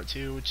Creepypasta fan art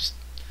too, which is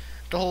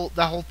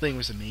that whole thing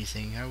was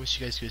amazing. I wish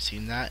you guys could have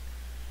seen that.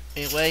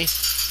 Anyway,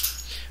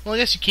 well, I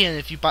guess you can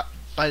if you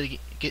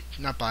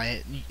not buy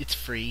it. It's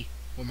free.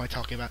 What am I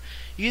talking about?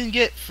 You can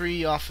get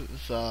free off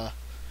of. Well,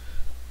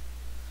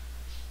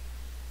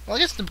 I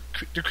guess the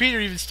creator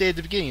even stated at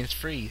the beginning it's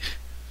free.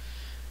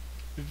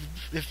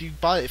 If you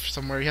bought it from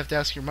somewhere, you have to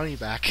ask your money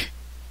back.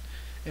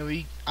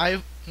 And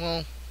I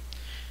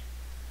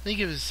think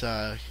it was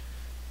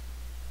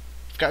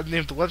forgot the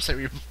name of the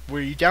website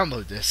where you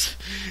download this.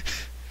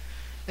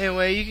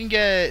 Anyway, you can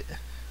get.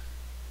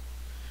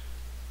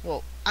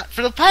 Well,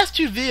 for the past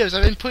 2 videos,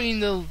 I've been putting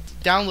the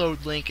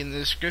download link in the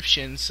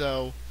description,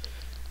 so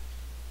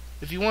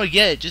if you want to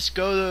get it, just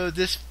go to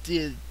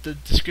the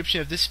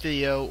description of this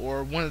video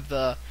or one of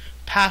the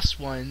past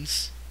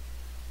ones,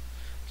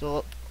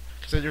 because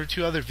there were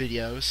 2 other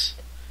videos.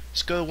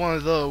 Just go to one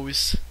of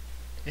those.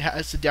 It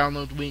has the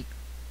download link,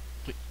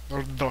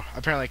 or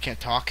apparently I can't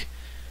talk.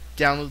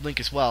 Download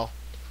link as well.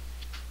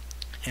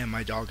 And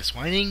my dog is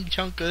whining.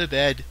 Chunk, go to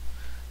bed.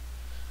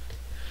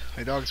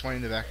 My dog is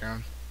whining in the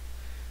background.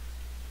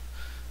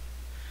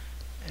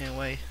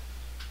 Anyway,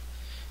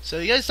 so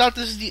you guys thought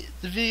this is the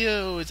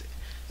video? Is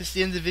this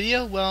the end of the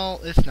video? Well,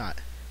 it's not.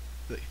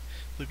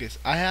 Lucas,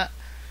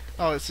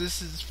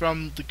 this is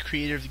from the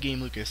creator of the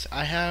game, Lucas.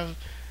 I have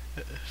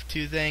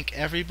to thank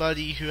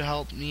everybody who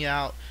helped me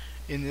out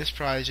in this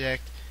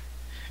project,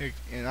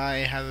 and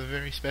I have a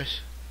very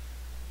special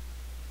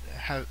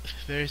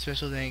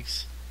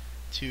thanks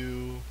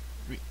to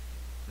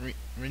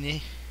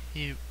Renee.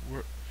 I'm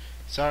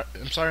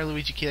sorry,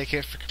 Luigi Kid, I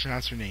can't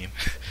pronounce her name.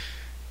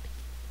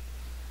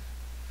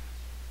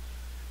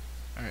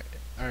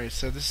 Alright,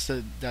 so that's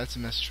a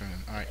message from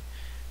him. Alright.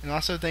 And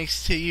also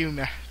thanks to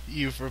you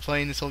for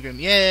playing this whole game.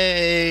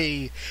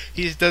 Yay!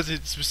 He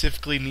doesn't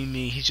specifically mean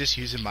me, he's just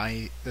using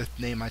the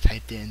name I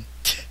typed in.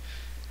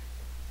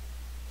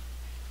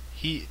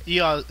 He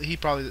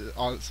probably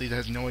honestly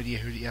has no idea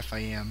who the F I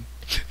am.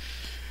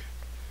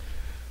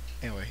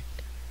 Anyway.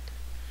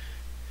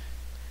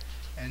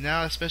 And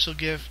now a special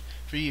gift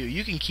for you.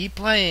 You can keep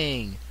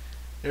playing!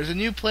 There's a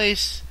new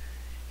place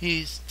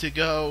to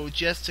go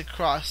just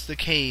across the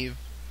cave.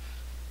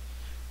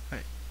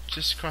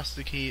 Just across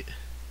the cave.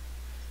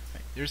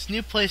 There's a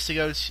new place to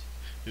go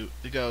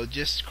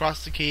just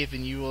across the cave,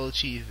 and you will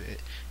achieve it.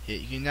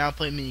 You can now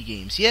play mini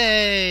games.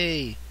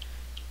 Yay!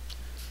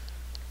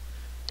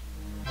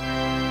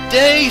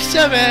 Day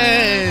 7.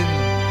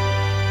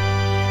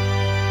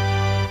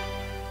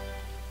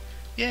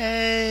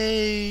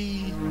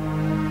 Yay!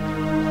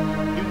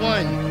 We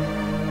won.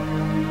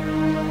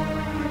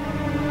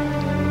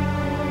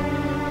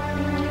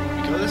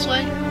 We go this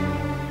way.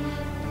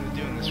 I'm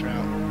doing this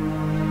route.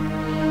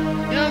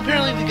 You know,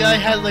 apparently the guy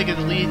had like a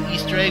deleted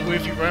Easter egg where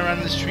if you run around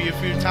this tree a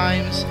few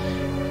times,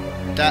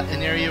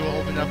 an area will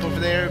open up over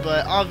there,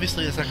 but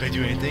obviously that's not going to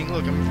do anything.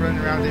 Look, I'm running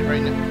around it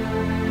right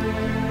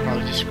now.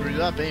 Probably just screwed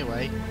it up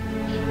anyway.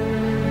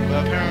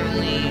 But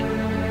apparently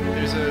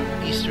there's a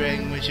Easter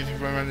egg in which if you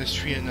run around this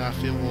tree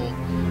enough, it will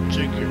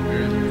trigger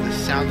the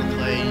sound to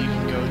play. You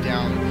can go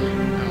down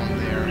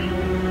there,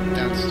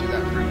 down to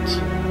that route.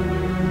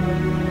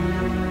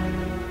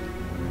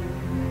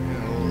 And a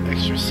little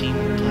extra scene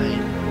will play.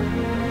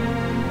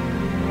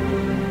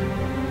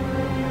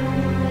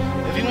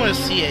 If you want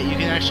to see it, you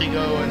can actually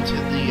go into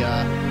the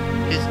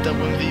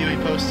one video he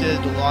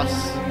posted, the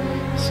lost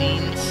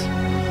scenes.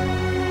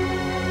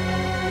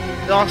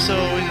 And also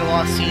in the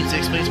lost scenes, it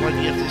explains why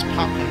you have these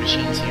popcorn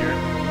machines here.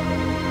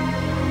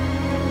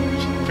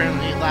 Which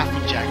apparently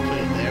Laughing Jack put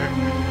it there.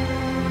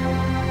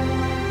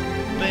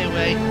 But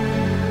anyway,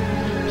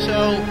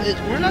 so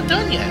we're not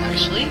done yet.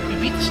 Actually, we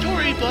beat the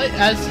story, but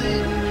as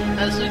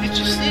Lucas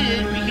just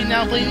stated, we can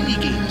now play mini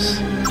games.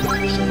 So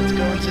let's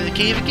go into the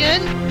cave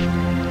again.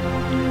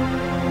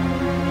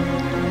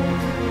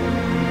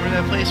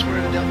 That place where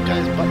the devil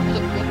guy's butt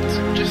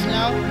looked just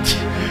now.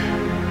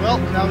 Well,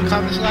 now we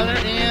climb this ladder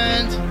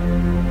and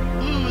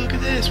ooh, look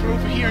at this, we're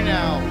over here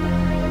now.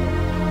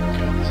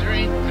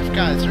 Okay, I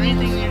forgot, is there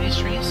anything near these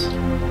trees?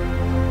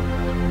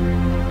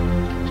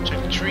 Let's check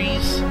the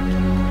trees.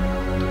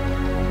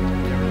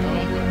 There we go, a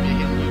big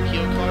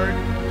Yu-Gi-Oh card.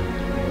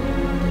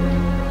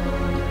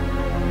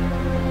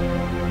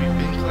 We've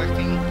been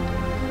collecting.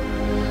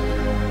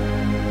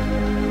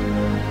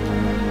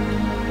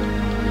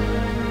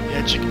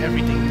 Check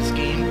everything in this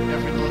game,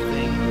 every little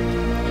thing.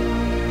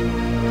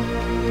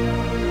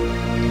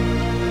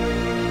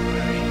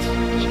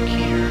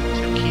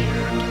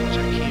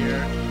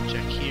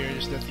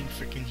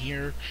 freaking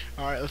here.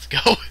 Alright, let's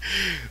go.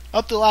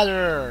 Up the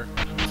ladder!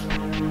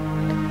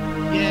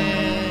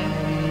 Yay!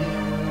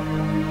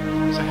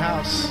 There's a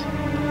house.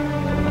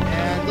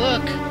 And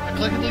look! I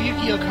collected the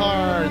Yu-Gi-Oh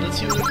card! Let's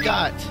see what we've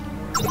got.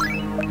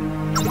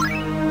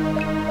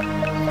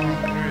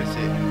 Where is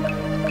it?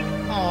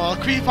 Oh,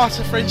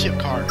 Creepypasta friendship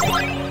card.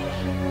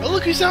 Oh,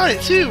 look who's on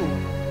it, too!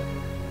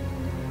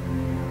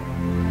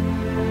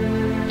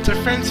 It's our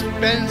friends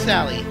Ben and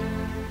Sally.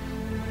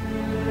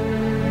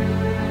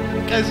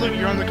 Guys, look,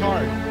 you're on the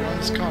card. You're on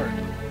this card.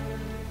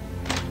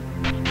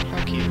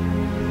 How cute.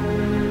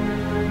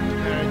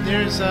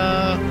 There's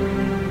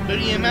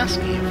Hoodie and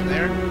Masky over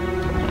there.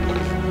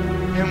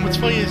 And what's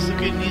funny is,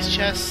 look at these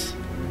chests.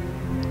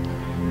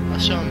 I'll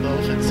show them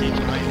both at the same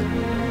time.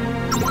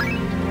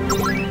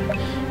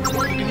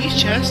 Look at these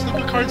chests. Look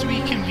what cards we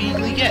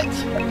conveniently get.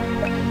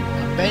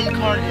 A Ben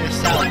card and a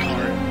Sally card.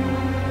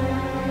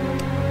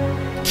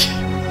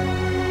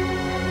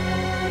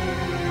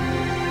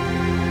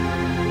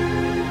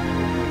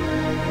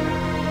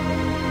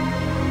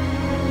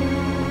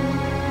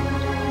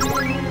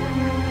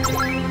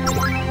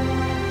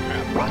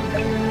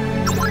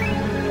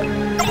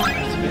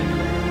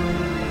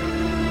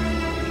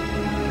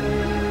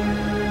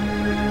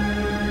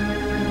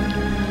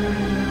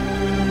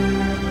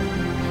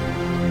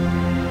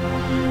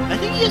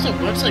 He has a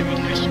website where you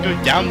can actually go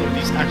download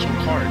these actual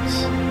cards.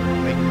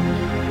 Like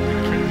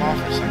print them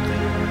off or something.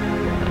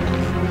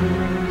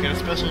 Get a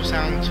special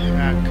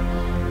soundtrack,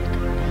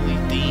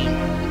 complete theme,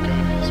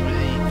 goes with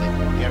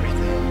anything,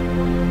 everything.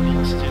 You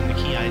also do the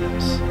key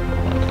items.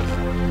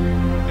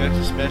 That's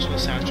a special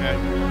soundtrack,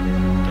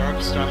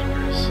 Dark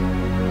Stalkers,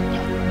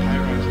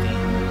 Pyron's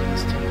theme,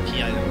 these two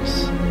key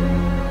items.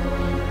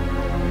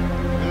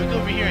 When we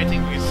go over here, I think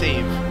we can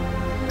save.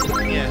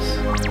 Yes.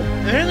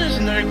 Now there's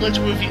another glitch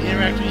where if you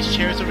interact with these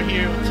chairs over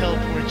here, it will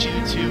teleport you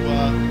to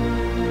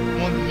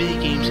one of the mini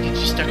games to get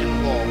you stuck in the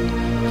wall.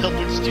 It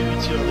teleports you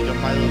to like a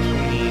My Little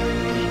Pony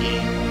mini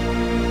game,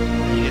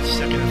 and you get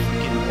stuck in a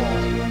freaking wall.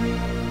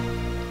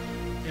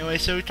 Anyway,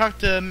 so we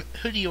talked to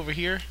Hoodie over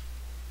here.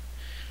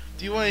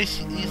 Do you want to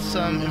see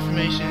some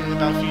information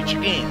about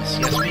future games?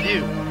 Yes, we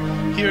do.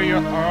 Here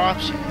are our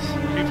options: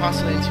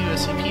 Creepypasta Land 2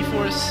 SCP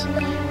Force,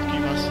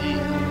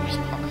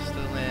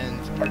 Creepypasta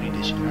Land Party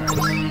Edition.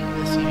 Alright,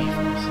 SCP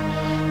Force.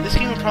 This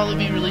game will probably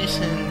be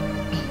released in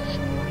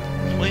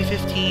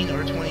 2015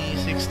 or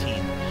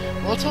 2016.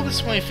 Well, let's hope it's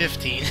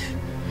 2015,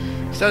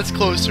 so that's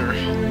closer.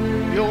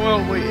 We don't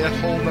want to wait a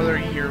whole another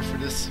year for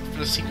the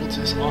sequel to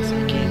this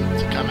awesome game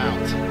to come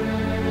out.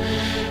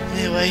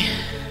 Anyway,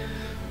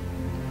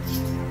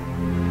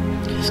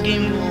 this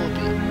game will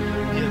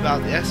be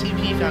about the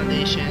SCP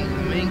Foundation, and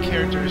the main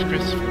character is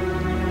Christopher.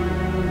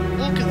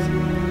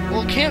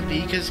 Well, it can't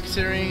be, because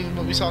considering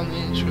what we saw in the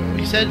intro,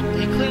 he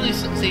clearly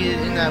stated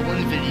in that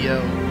one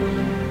video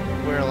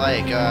where,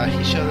 like,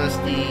 he showed us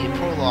the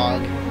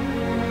prologue.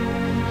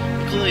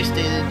 He clearly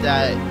stated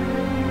that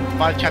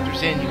 5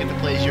 chapters in, you get to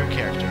play as your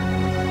character.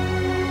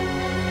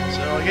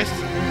 So I guess he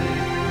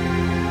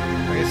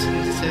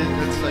said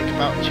that's like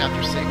about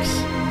chapter 6.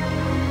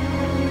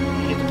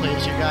 You get to play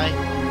as your guy.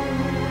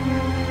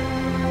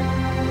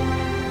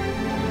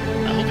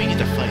 I hope you get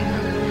to fight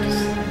now,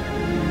 because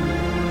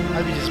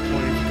I'd be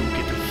disappointed if you don't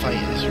get to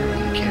fight as your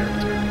own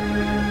character.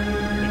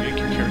 Maybe make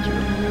your character in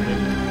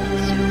the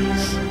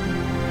series.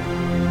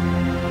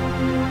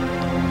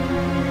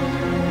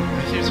 I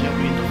seriously hope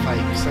you get to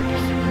fight, because that'd be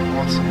freaking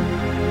awesome.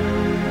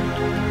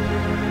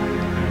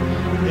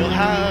 You'll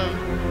have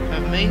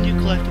many new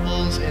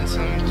collectibles and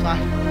some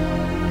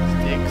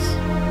sticks.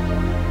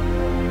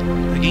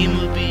 The game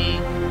will be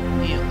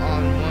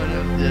on one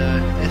of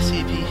the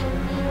SCP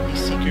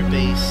secret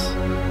base.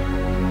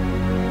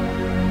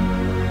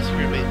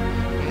 One of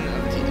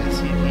the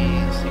SCP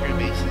secret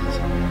bases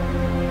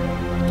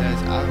that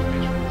is out of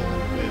control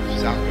with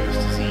Zalgo's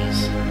disease.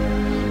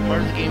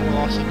 Part of the game will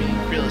also be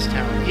Creelles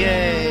Town.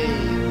 Yay!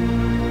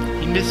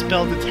 He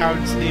misspelled the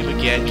town's name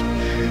again.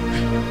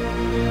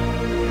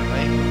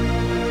 Anyway.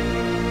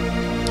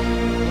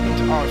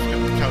 Oh, I forgot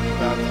to talk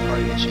about the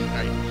party edition.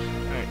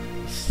 Alright,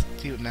 let's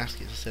see what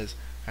Masky says.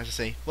 I have to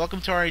say,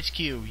 welcome to our HQ.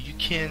 You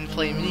can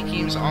play mini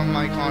games on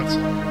my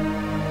console.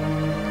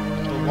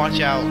 But watch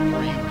out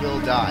or you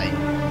will die.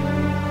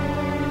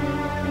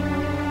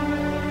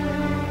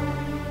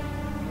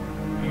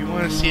 You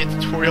want to see a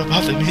tutorial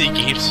about the mini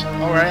games?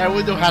 Alright, I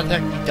wouldn't know how to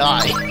actually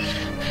die.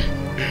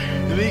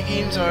 The mini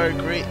games are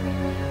great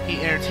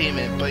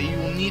entertainment, but you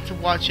will need to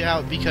watch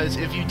out because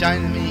if you die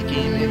in the mini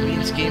game, it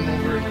means game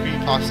over in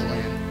Creepypasta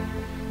Land.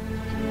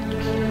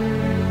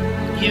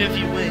 Even if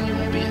you win, you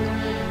will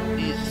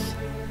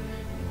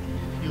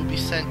be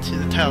sent to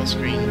the title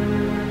screen.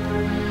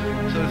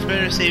 So it's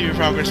better to save your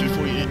progress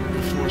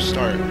before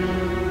start.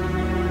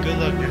 Good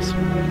luck next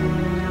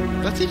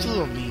week. That seems a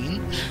little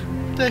mean.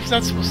 What the heck's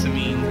that supposed to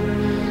mean?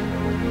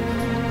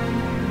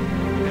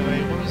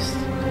 Anyway, what's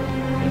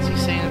he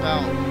saying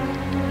about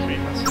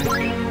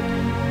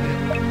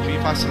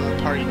Creepypasta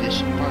Party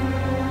Edition? I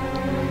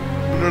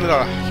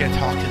can't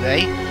talk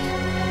today.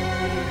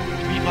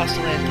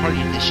 Creepypasta Land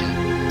Party Edition.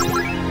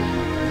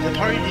 The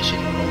Party Edition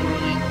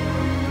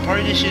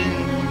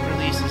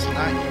release is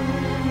not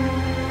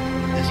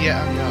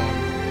yet unknown,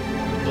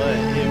 but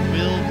it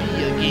will be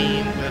a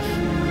game with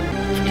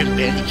freaking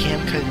Bandicam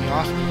cutting me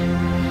off.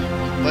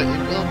 But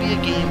it will be a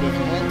game with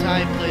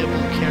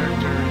multi-playable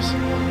characters.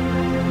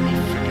 He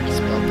freaking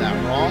spelled that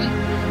wrong.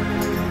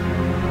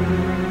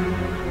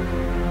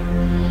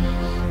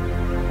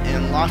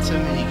 And lots of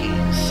mini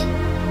games.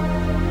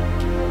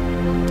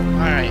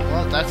 Alright,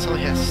 well, that's all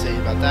he has to say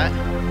about that.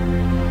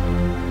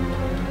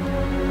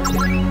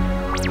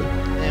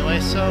 Anyway,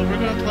 so we're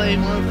gonna play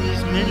one of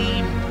these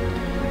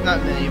not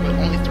many, but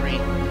only 3.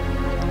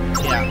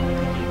 Yeah.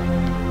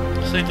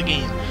 Select the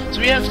game. So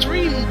we have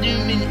 3 new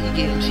mini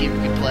games here we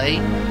can play.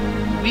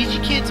 Luigi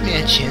Kids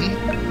Mansion,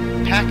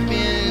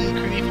 Pac-Man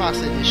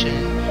Creepypasta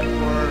Edition,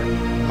 or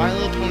My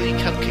Little Pony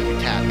Cupcake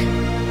Attack.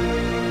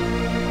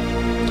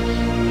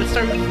 Let's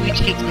start with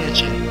Luigi Kids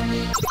Mansion.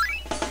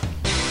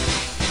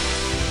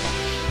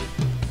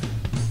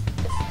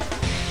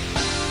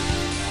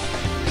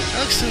 That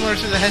looks similar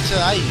to the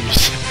headset I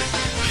use.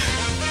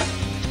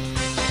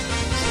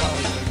 It's a lot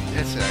like the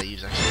headset I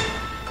use, actually.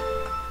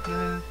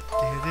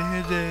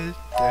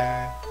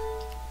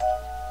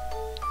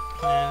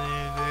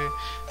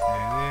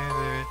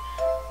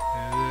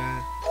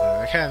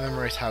 I can't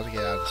memorize how to get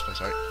out of this place.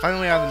 Alright,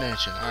 finally out of the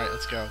mansion. Alright,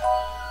 let's go.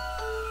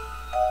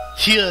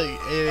 Hey,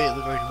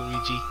 look like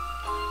Luigi.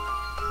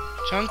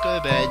 Chunk, go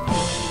to bed.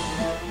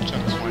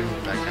 Chunk's whining in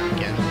the background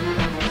again.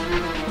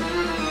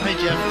 Hi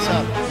Jeff, what's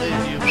up? Hey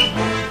you.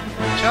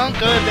 Chunk,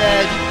 go to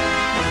bed.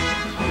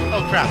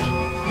 Oh crap.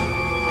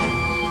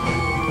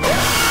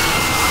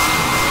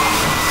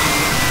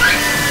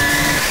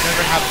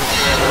 Never happened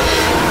before.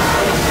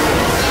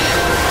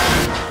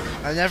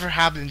 That never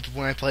happened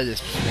when I played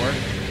this before.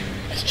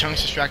 Because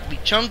Chunk's distracted me.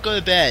 Chunk, go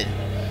to bed.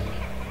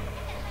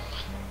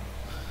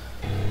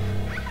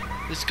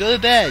 Let's go to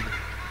bed.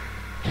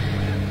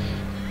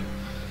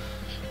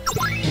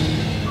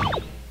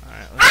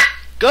 Alright, let's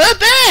go to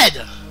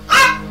bed!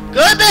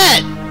 Go to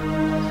bed!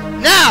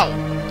 Now!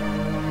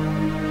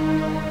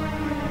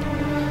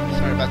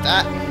 Sorry about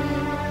that.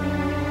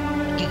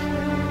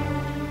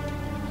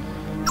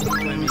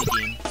 Play a mini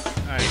game.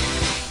 Alright.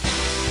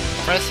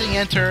 Pressing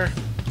enter.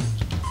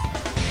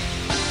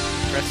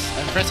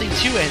 I'm pressing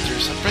 2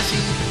 enters. I'm pressing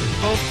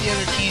both the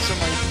enter keys on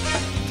my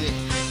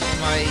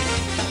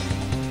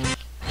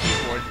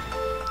keyboard.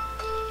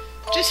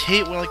 Just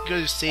hate when I go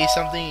to say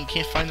something and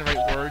can't find the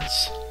right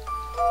words.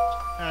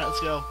 Alright, let's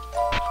go.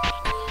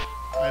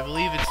 I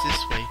believe it's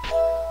this way.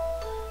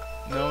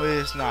 No, it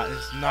is not.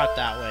 It's not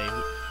that way.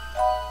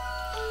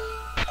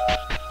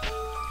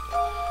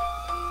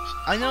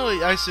 I know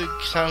I should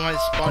tell my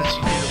spawns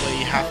you do the way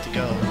you have to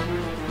go.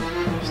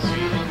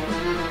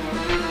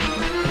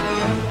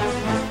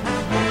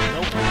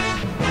 Nope.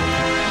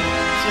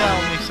 See how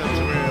it makes up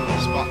to where it will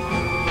spawn. So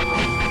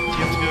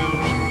you have to go to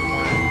one.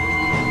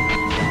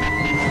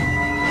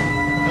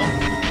 Nope.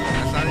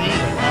 That's not it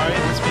either. Alright,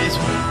 let's be this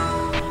one.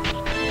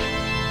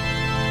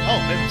 Oh,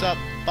 hey, what's up?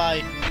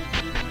 Bye.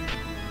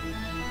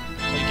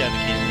 Oh, you gotta be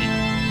kidding me.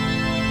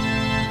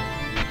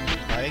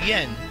 Try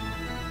again.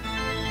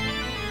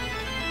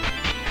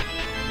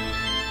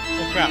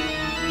 Oh crap.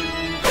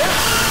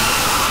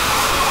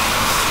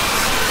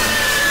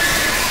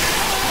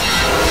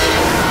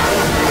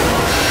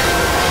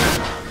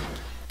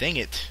 Dang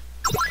it.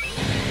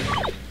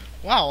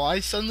 Wow, I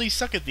suddenly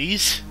suck at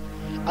these.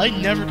 I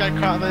never got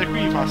caught by the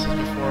creepypastas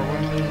before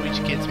when playing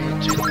Luigi Kids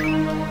Mansion.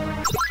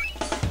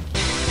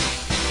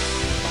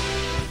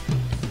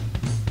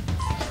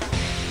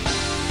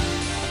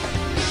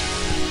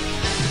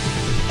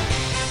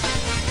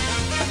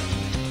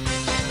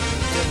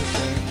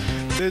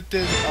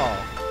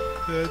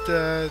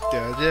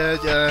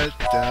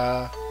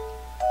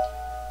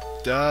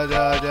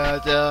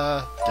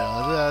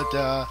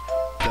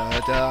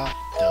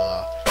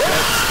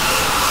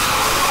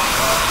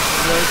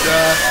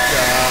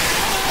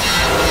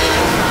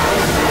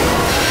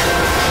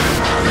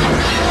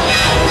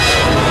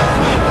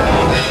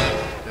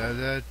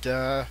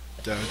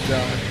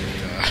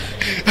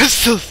 I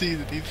still see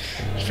that these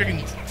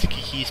freaking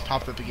sticky keys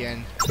popped up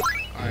again.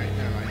 Alright,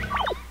 never mind.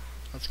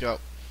 Let's go.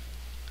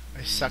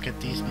 I suck at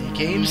these mini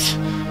games.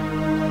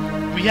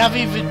 I haven't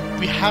even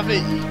really gotten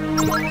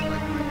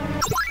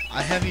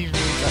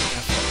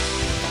that far.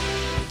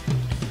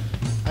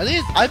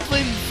 I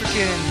played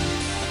freaking.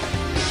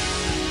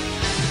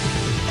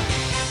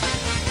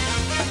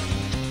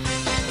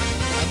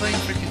 I'm playing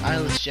freaking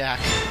Eyeless Jack.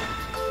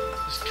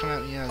 Just come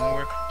at me out of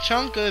nowhere.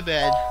 Chunk, go to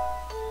bed.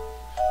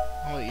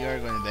 Oh wait, you are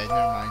going to bed. Never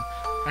mind.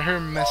 I heard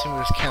him messing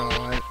with his kennel.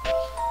 I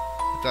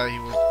thought he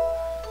was.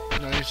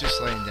 No, he was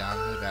just laying down.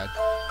 My bad.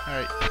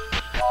 Alright.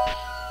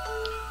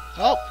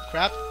 Oh,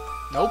 crap.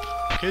 Nope.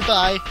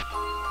 Goodbye.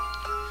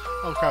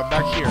 Oh, crap.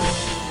 Back here.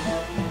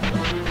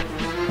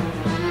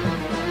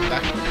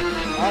 Back.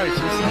 Alright,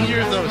 so it's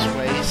either of those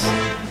ways. So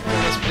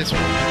let's this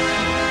one.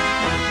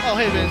 Oh,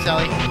 hey, Ben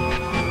Sally.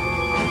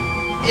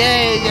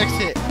 Yay,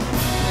 exit.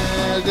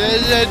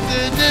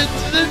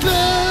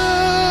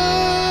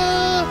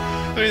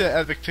 I mean, at that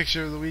epic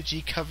picture of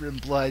Luigi covered in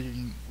blood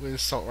and with an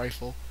assault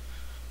rifle.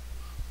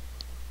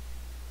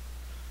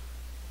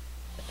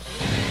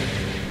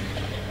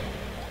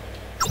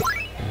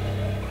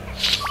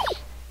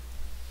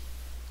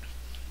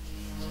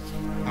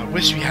 I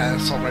wish we had an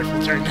assault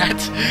rifle during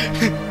that.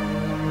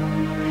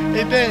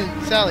 Hey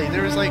Ben, Sally,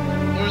 there was like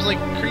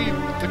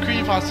the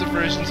Creepypasta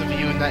versions of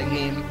you in that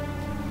game.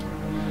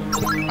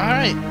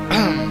 Alright,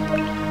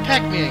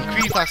 Pac-Man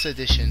Creepypasta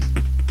Edition.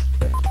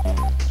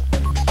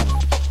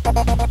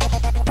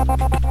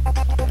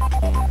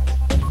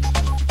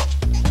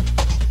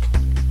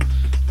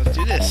 Let's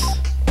do this.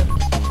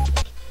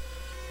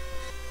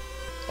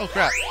 Oh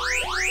crap.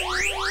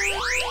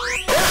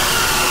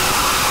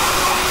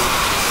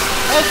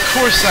 Of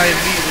course I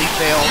immediately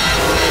failed.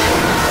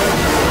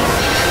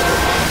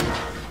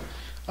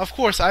 Of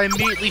course I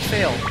immediately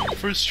failed.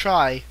 First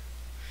try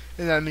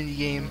in that mini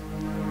game.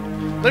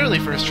 Literally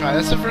first try.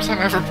 That's the first time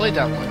I ever played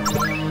that one.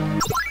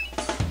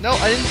 No,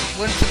 I didn't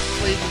want to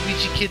play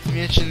Luigi Kid's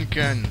Mansion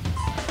again.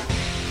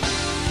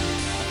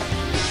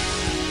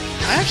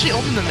 Can I actually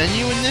open the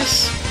menu in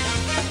this?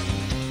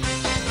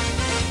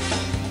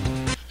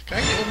 Can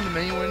I actually open the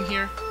menu in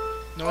here?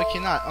 No, I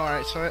cannot.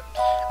 Alright, so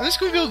I'm just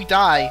gonna go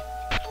die.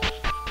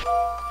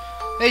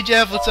 Hey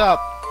Jeff, what's up?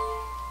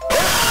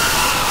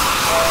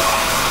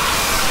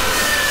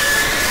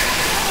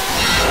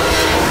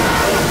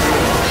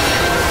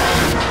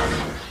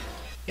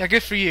 Yeah,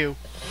 good for you.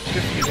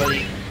 Good for you,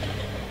 buddy.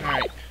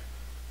 Alright.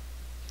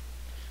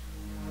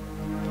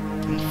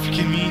 Didn't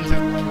freaking mean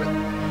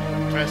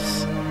to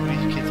press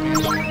Luigi Kid's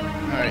Mansion.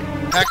 Alright.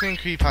 Pac-Man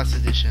Creepypasta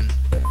Edition.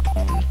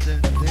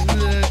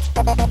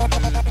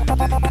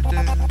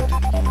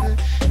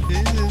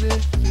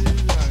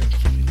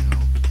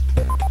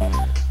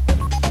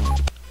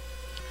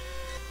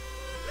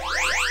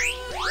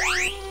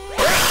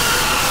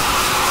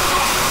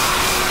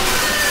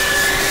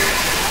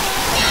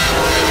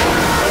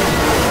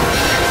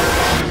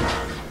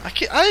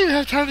 I don't even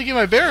have time to get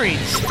my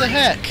bearings. What the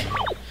heck?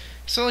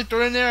 So like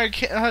they're in there, I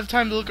don't have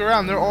time to look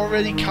around. They're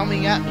already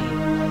coming at me.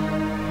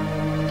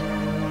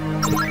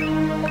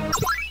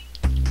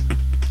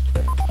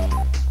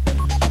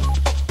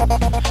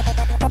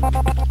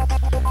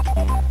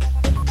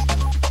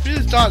 I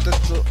really thought that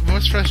the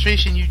most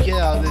frustration you get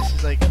out of this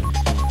is like,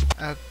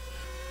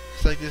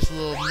 it's like this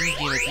little mini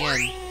game at the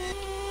end.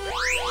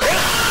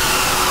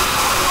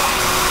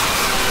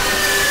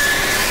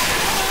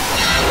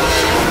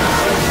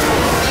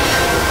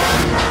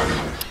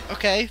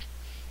 Okay.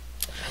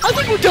 I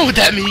think we're done with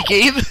that mini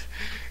game.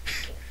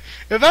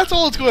 If that's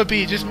all it's going to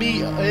be, just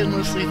me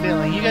endlessly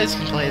failing, you guys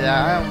can play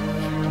that. I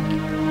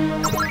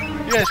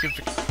don't. You guys can.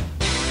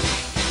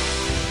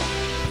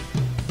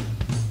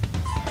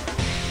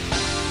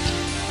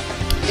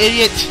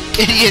 Idiot!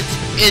 Idiot!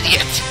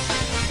 Idiot!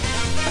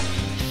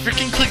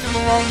 Freaking clicked on the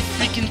wrong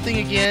freaking thing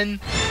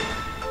again.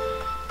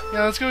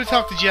 Yeah, let's go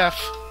talk to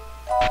Jeff.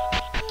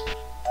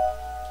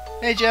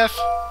 Hey, Jeff.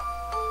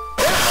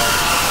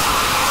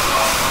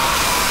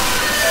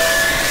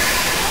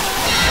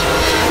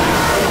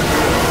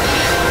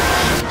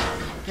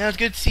 Yeah, it's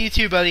good to see you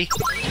too, buddy.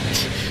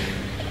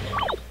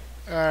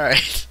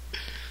 Alright.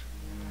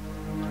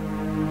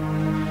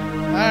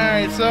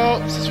 Alright,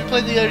 so, since we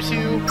played the other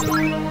two,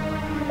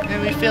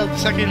 and we failed the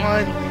second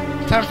one,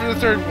 time for the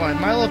third one.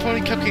 My Little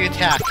Pony Cupcake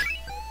Attack.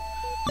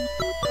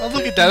 Oh,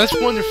 look at that, that's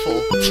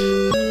wonderful.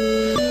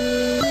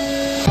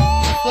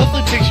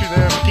 Lovely picture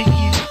there of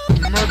Pinky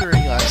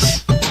murdering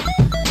us.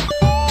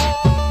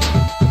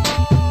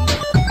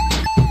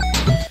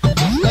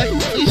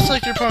 Please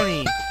select your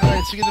pony.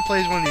 Alright, so we get to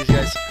play as one of these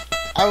guys.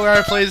 I would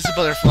rather play as a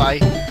butterfly.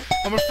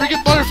 I'm a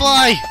freaking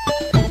butterfly!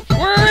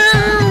 Woo!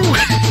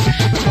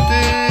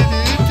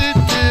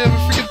 I'm a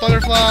freaking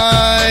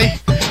butterfly!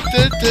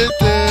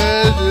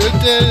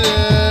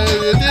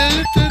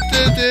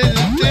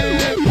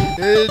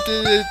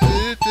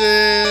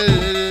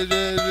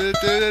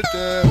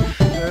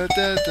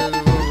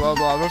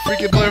 I'm a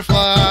freaking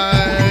butterfly!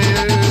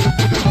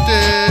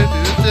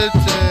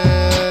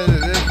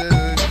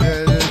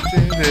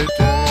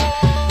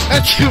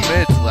 That's 2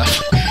 minutes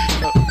left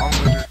on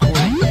the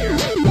recording here.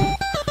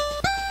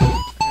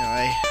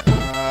 Anyway,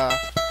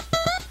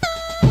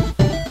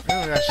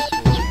 oh gosh, this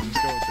one. Let's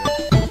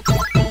go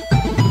with it.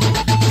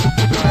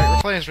 Alright,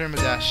 we're playing as Rainbow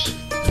Dash.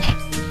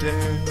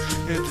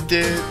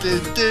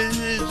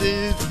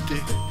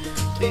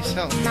 Please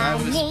help me. My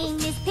name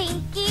is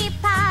Pinkie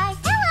Pie.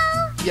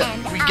 Hello.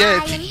 Yeah, we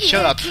get it.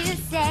 Shut up. How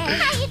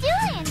you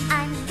doing?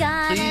 I'm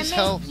gonna Please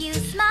help. you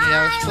smile.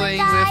 Yeah, I was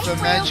playing with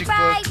a magic book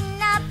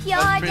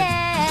of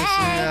Princess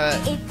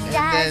and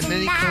then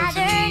many clones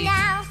of me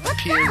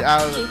appeared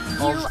out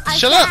of all.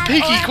 Shut up,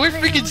 Pinky! Quit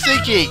freaking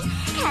singing!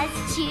 Cause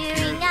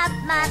cheering up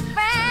my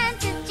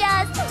friends is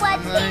just what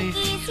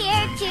Pinkie's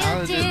here to How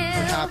did do. it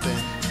happen?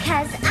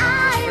 Cause I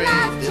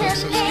love It to looks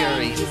so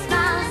scary. make you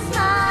smile,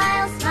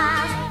 smile,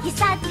 smile. Yes,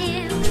 I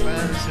do.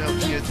 Let's help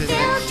you It to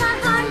fills my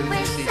heart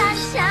with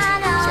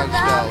sunshine all the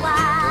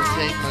while. Don't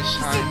take much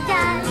Yes, time. it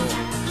does.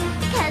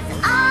 Cause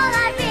all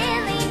I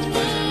really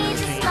need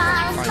is a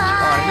smile,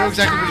 smile. Alright, know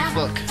exactly where to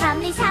look.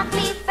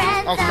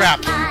 Oh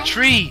crap!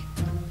 Tree!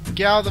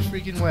 Get out of the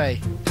freaking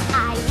way.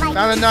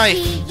 Found a knife.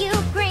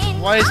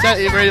 Why is that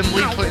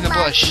randomly put in a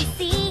bush?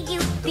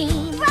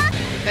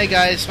 Hey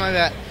guys, my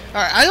bad.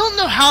 Alright, I don't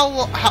know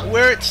how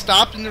where it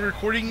stopped in the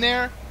recording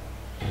there.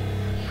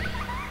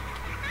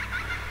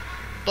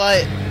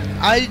 But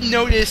I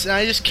noticed, and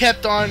I just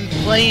kept on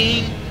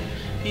playing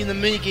in the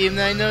minigame,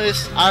 and I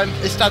noticed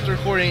it stopped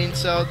recording,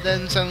 so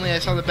then suddenly I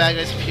saw the bad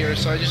guys appear,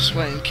 so I just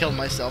went and killed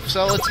myself.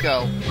 So let's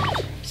go.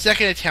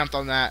 Second attempt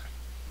on that.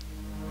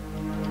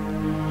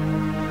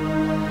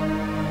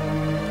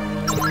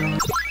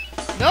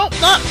 Nope,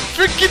 not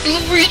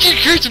freaking Luigi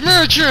Creates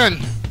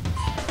Merchant!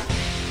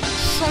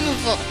 Son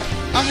of a...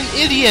 I'm an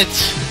idiot!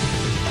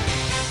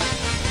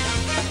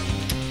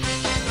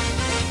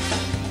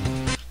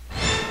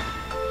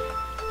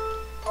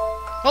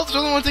 Oh, there's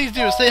only one thing to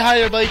do. Say hi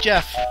to your buddy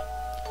Jeff.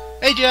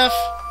 Hey, Jeff!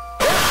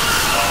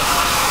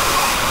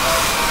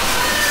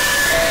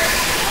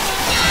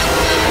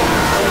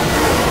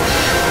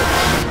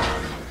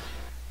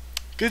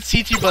 Good to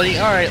see you, buddy.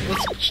 Alright,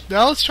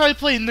 let's try to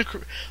play in the...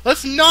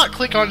 Let's not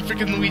click on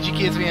freaking Luigi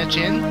Kids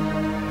Mansion.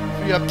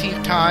 Free up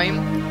team time.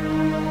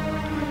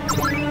 I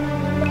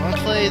wanna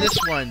play this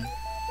one.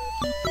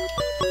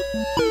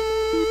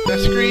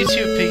 That's great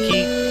too,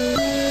 Pinky.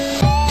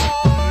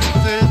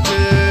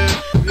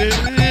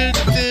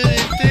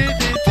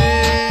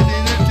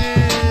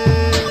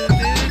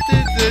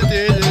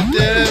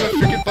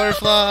 Freaking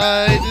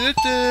butterfly.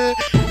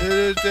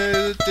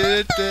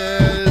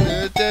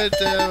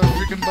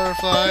 Freaking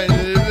butterfly.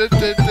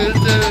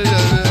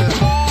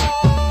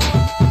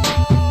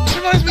 This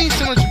reminds me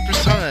so much of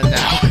Persona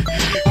now,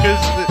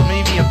 because it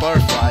made me a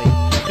butterfly.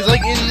 Because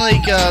like in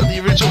the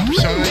original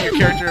Persona, your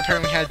character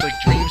apparently had like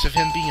dreams of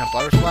him being a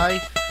butterfly. I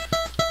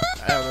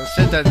don't know. It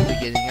said that in the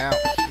beginning. I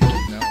don't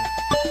know.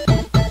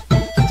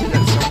 It said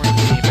that somewhere in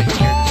the game, but your character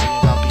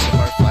dreaming about being a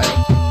butterfly.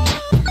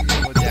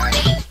 Rainbow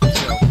Dash.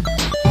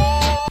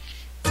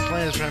 So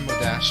playing as Rainbow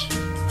Dash.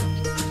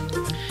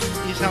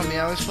 Please help me.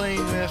 I was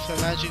playing with a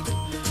magic book.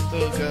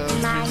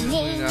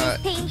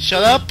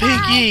 Shut up,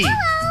 Pinky!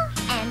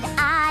 And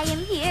I am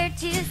here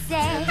to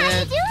say,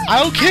 then, I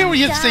don't care what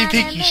you have to say,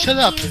 Pinky. Shut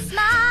up.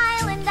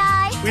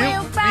 We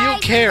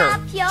don't care.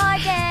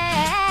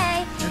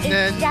 And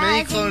then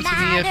many clones of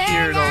me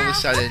appeared all of a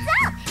sudden.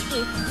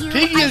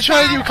 Pinky is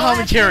trying to do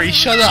commentary.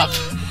 Shut up.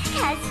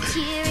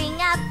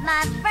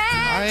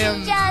 I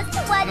am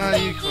not a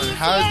unicorn.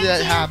 How did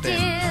that happen?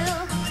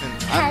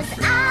 I'm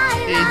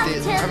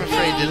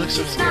afraid they look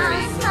so scary.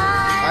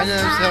 I know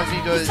to help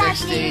you go to the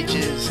next stage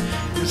is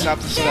to stop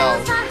the spell.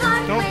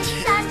 Don't.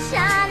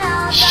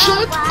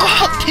 Shut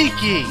up,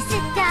 Pinky!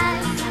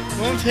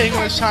 Won't take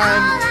much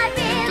time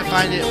to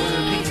find it when the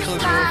pink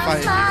colors will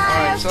find you.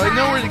 Alright, so I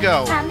know where to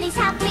go.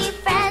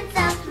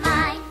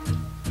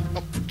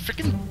 Oh,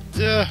 freaking.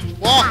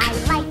 Walk!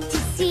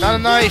 Found a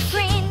knife!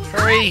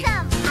 Hurry!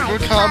 Here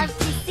it come!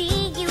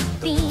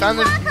 Found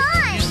the.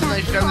 Use the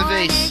knife, found the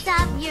vase.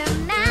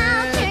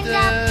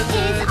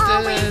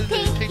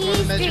 Pick one of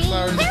the magic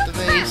flowers at the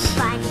vase.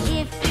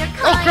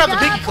 Oh crap, the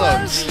pinky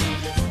clones!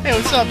 Hey,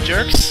 what's up,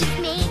 jerks? They're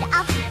coming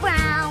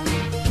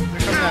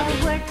at me.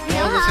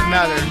 Well, it doesn't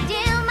matter.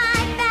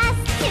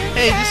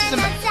 Hey, this is a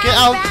get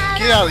out of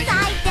here.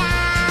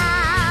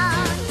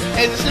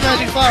 Hey, this is a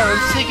magic flower.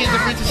 Let's take it to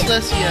Princess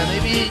Celestia.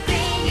 Maybe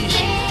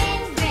she...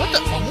 What the?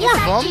 More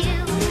of them?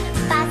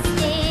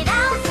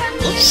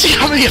 Let's see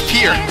how many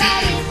appear.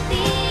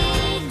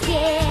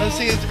 Let's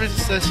take it to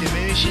Princess Celestia.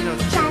 Maybe she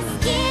knows.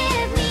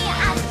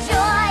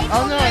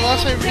 Oh no, I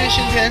lost my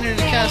permission to enter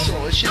the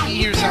castle. It should be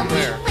here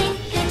somewhere.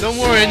 Don't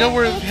worry, I know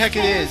where the heck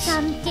it is.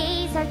 Found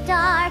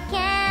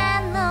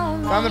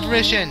the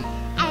permission.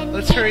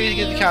 Let's hurry to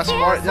get to the castle.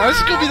 Alright, now this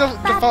is going to be the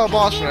final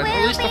boss run, or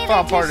at least the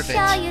final part of it.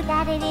 What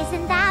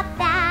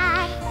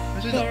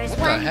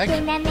the heck?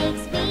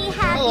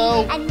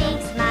 Hello.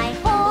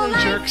 Hello,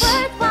 jerks.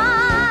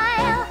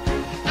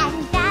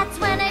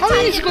 How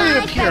many is going to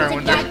appear, I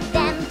wonder?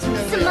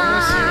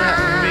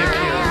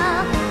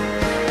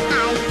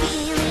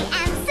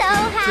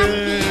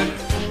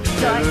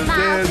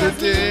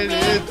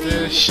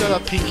 Shut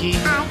up, Pinky.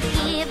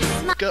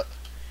 Go.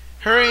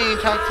 Hurry and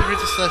talk to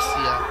Princess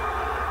Celestia.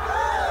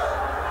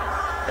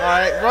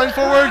 Alright, run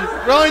forward!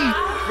 Run!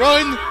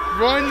 Run!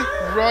 Run!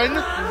 Run!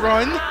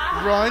 Run!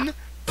 Run!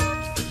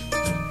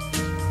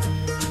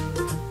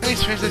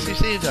 Thanks, Princess, you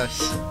saved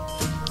us.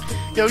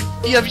 Yo,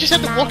 yeah, we just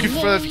have to walk in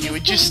front of you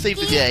and just save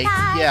the day.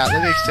 Yeah,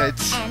 that makes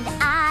sense.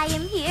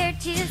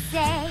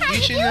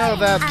 You should know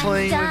that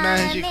playing with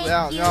magic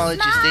without knowledge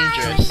is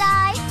dangerous.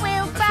 I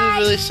feel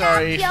really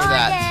sorry for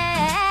that.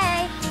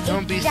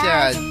 Don't be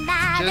sad.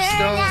 Just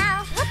don't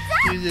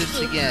do this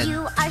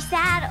again. I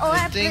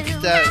think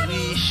that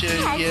we should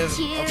give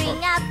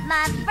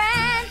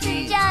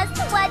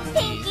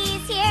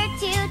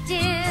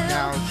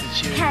now to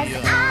cheer you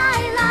up.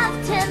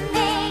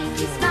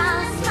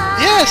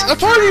 Yes, a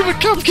party with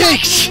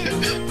cupcakes!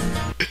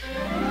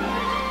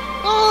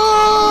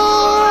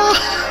 Oh!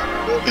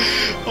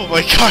 Oh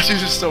my gosh,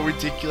 this is so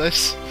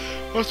ridiculous.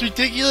 Most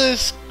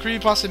ridiculous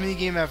Creepypasta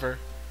minigame ever.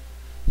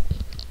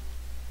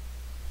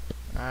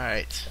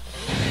 Alright.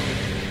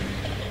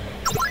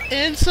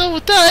 And so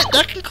with that,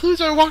 that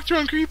concludes our walkthrough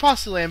on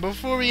Creepypasta Land.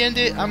 Before we end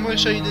it, I'm going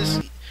to show you this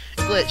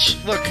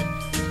glitch. Look.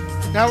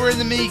 Now we're in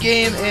the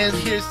minigame, and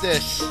here's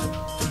this.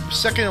 We're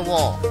stuck in a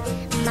wall.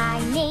 My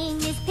name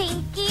is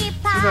Pinkie See,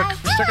 Pie.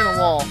 look, we're stuck in a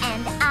wall.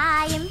 And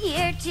I am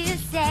here to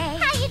say,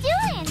 how you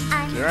doing?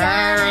 I'm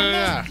Yeah.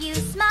 gonna make you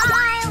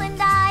smile, and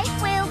I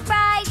will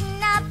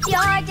brighten up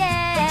your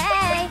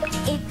day.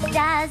 It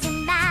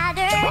doesn't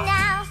matter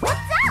now. What's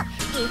up?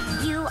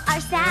 If you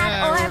are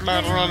sad or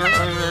blue,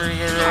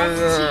 'cause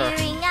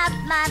cheering up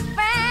my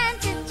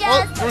friends is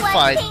just we're what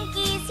fine.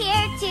 Pinkie's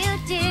here to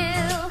do.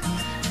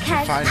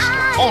 'Cause Fine.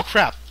 I Oh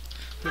crap!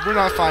 We're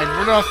not fine.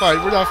 We're not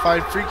fine. We're not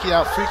fine. Freaking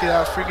out. Freaking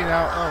out. Freaking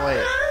out. Oh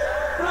wait.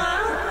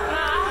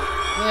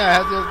 Yeah, I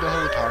had the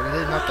holy power. It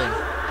did nothing.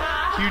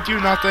 You do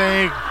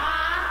nothing.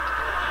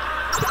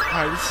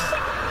 Alright, this is.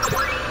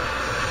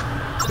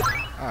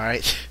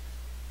 Alright.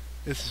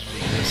 This is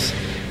ridiculous.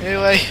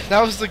 Anyway,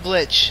 that was the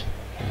glitch.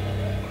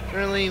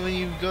 Apparently, when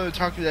you go to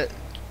talk to that,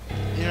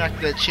 interact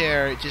with that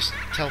chair, it just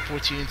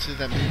teleports you into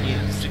that mini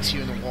and sticks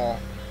you in the wall.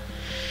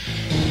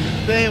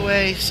 But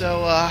anyway,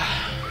 so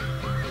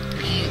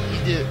he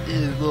did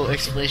a little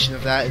explanation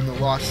of that in the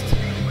Lost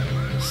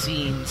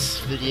Scenes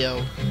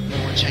video.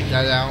 You want to check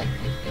that out.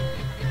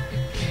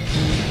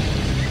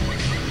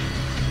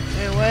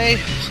 Anyway,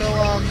 so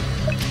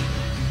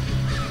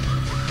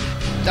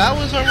that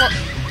was our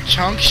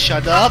Chunk.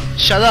 Shut up!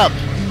 Shut up!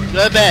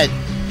 Go to bed.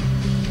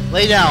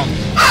 Lay down.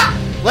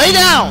 Lay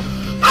down!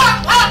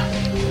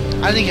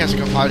 I think he has to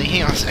go potty.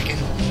 Hang on a second.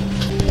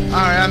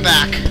 Alright, I'm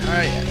back.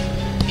 Alright,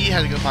 he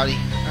had to go potty.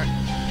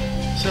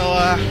 Alright.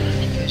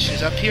 So,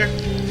 she's up here.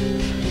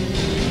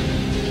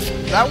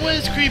 That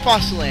was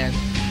Creepypasta Land.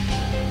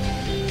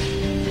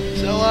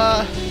 So,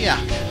 yeah.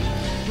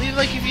 Leave a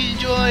like if you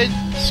enjoyed,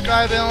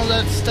 subscribe and all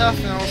that stuff,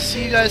 and I'll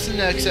see you guys in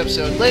the next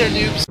episode. Later,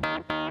 noobs!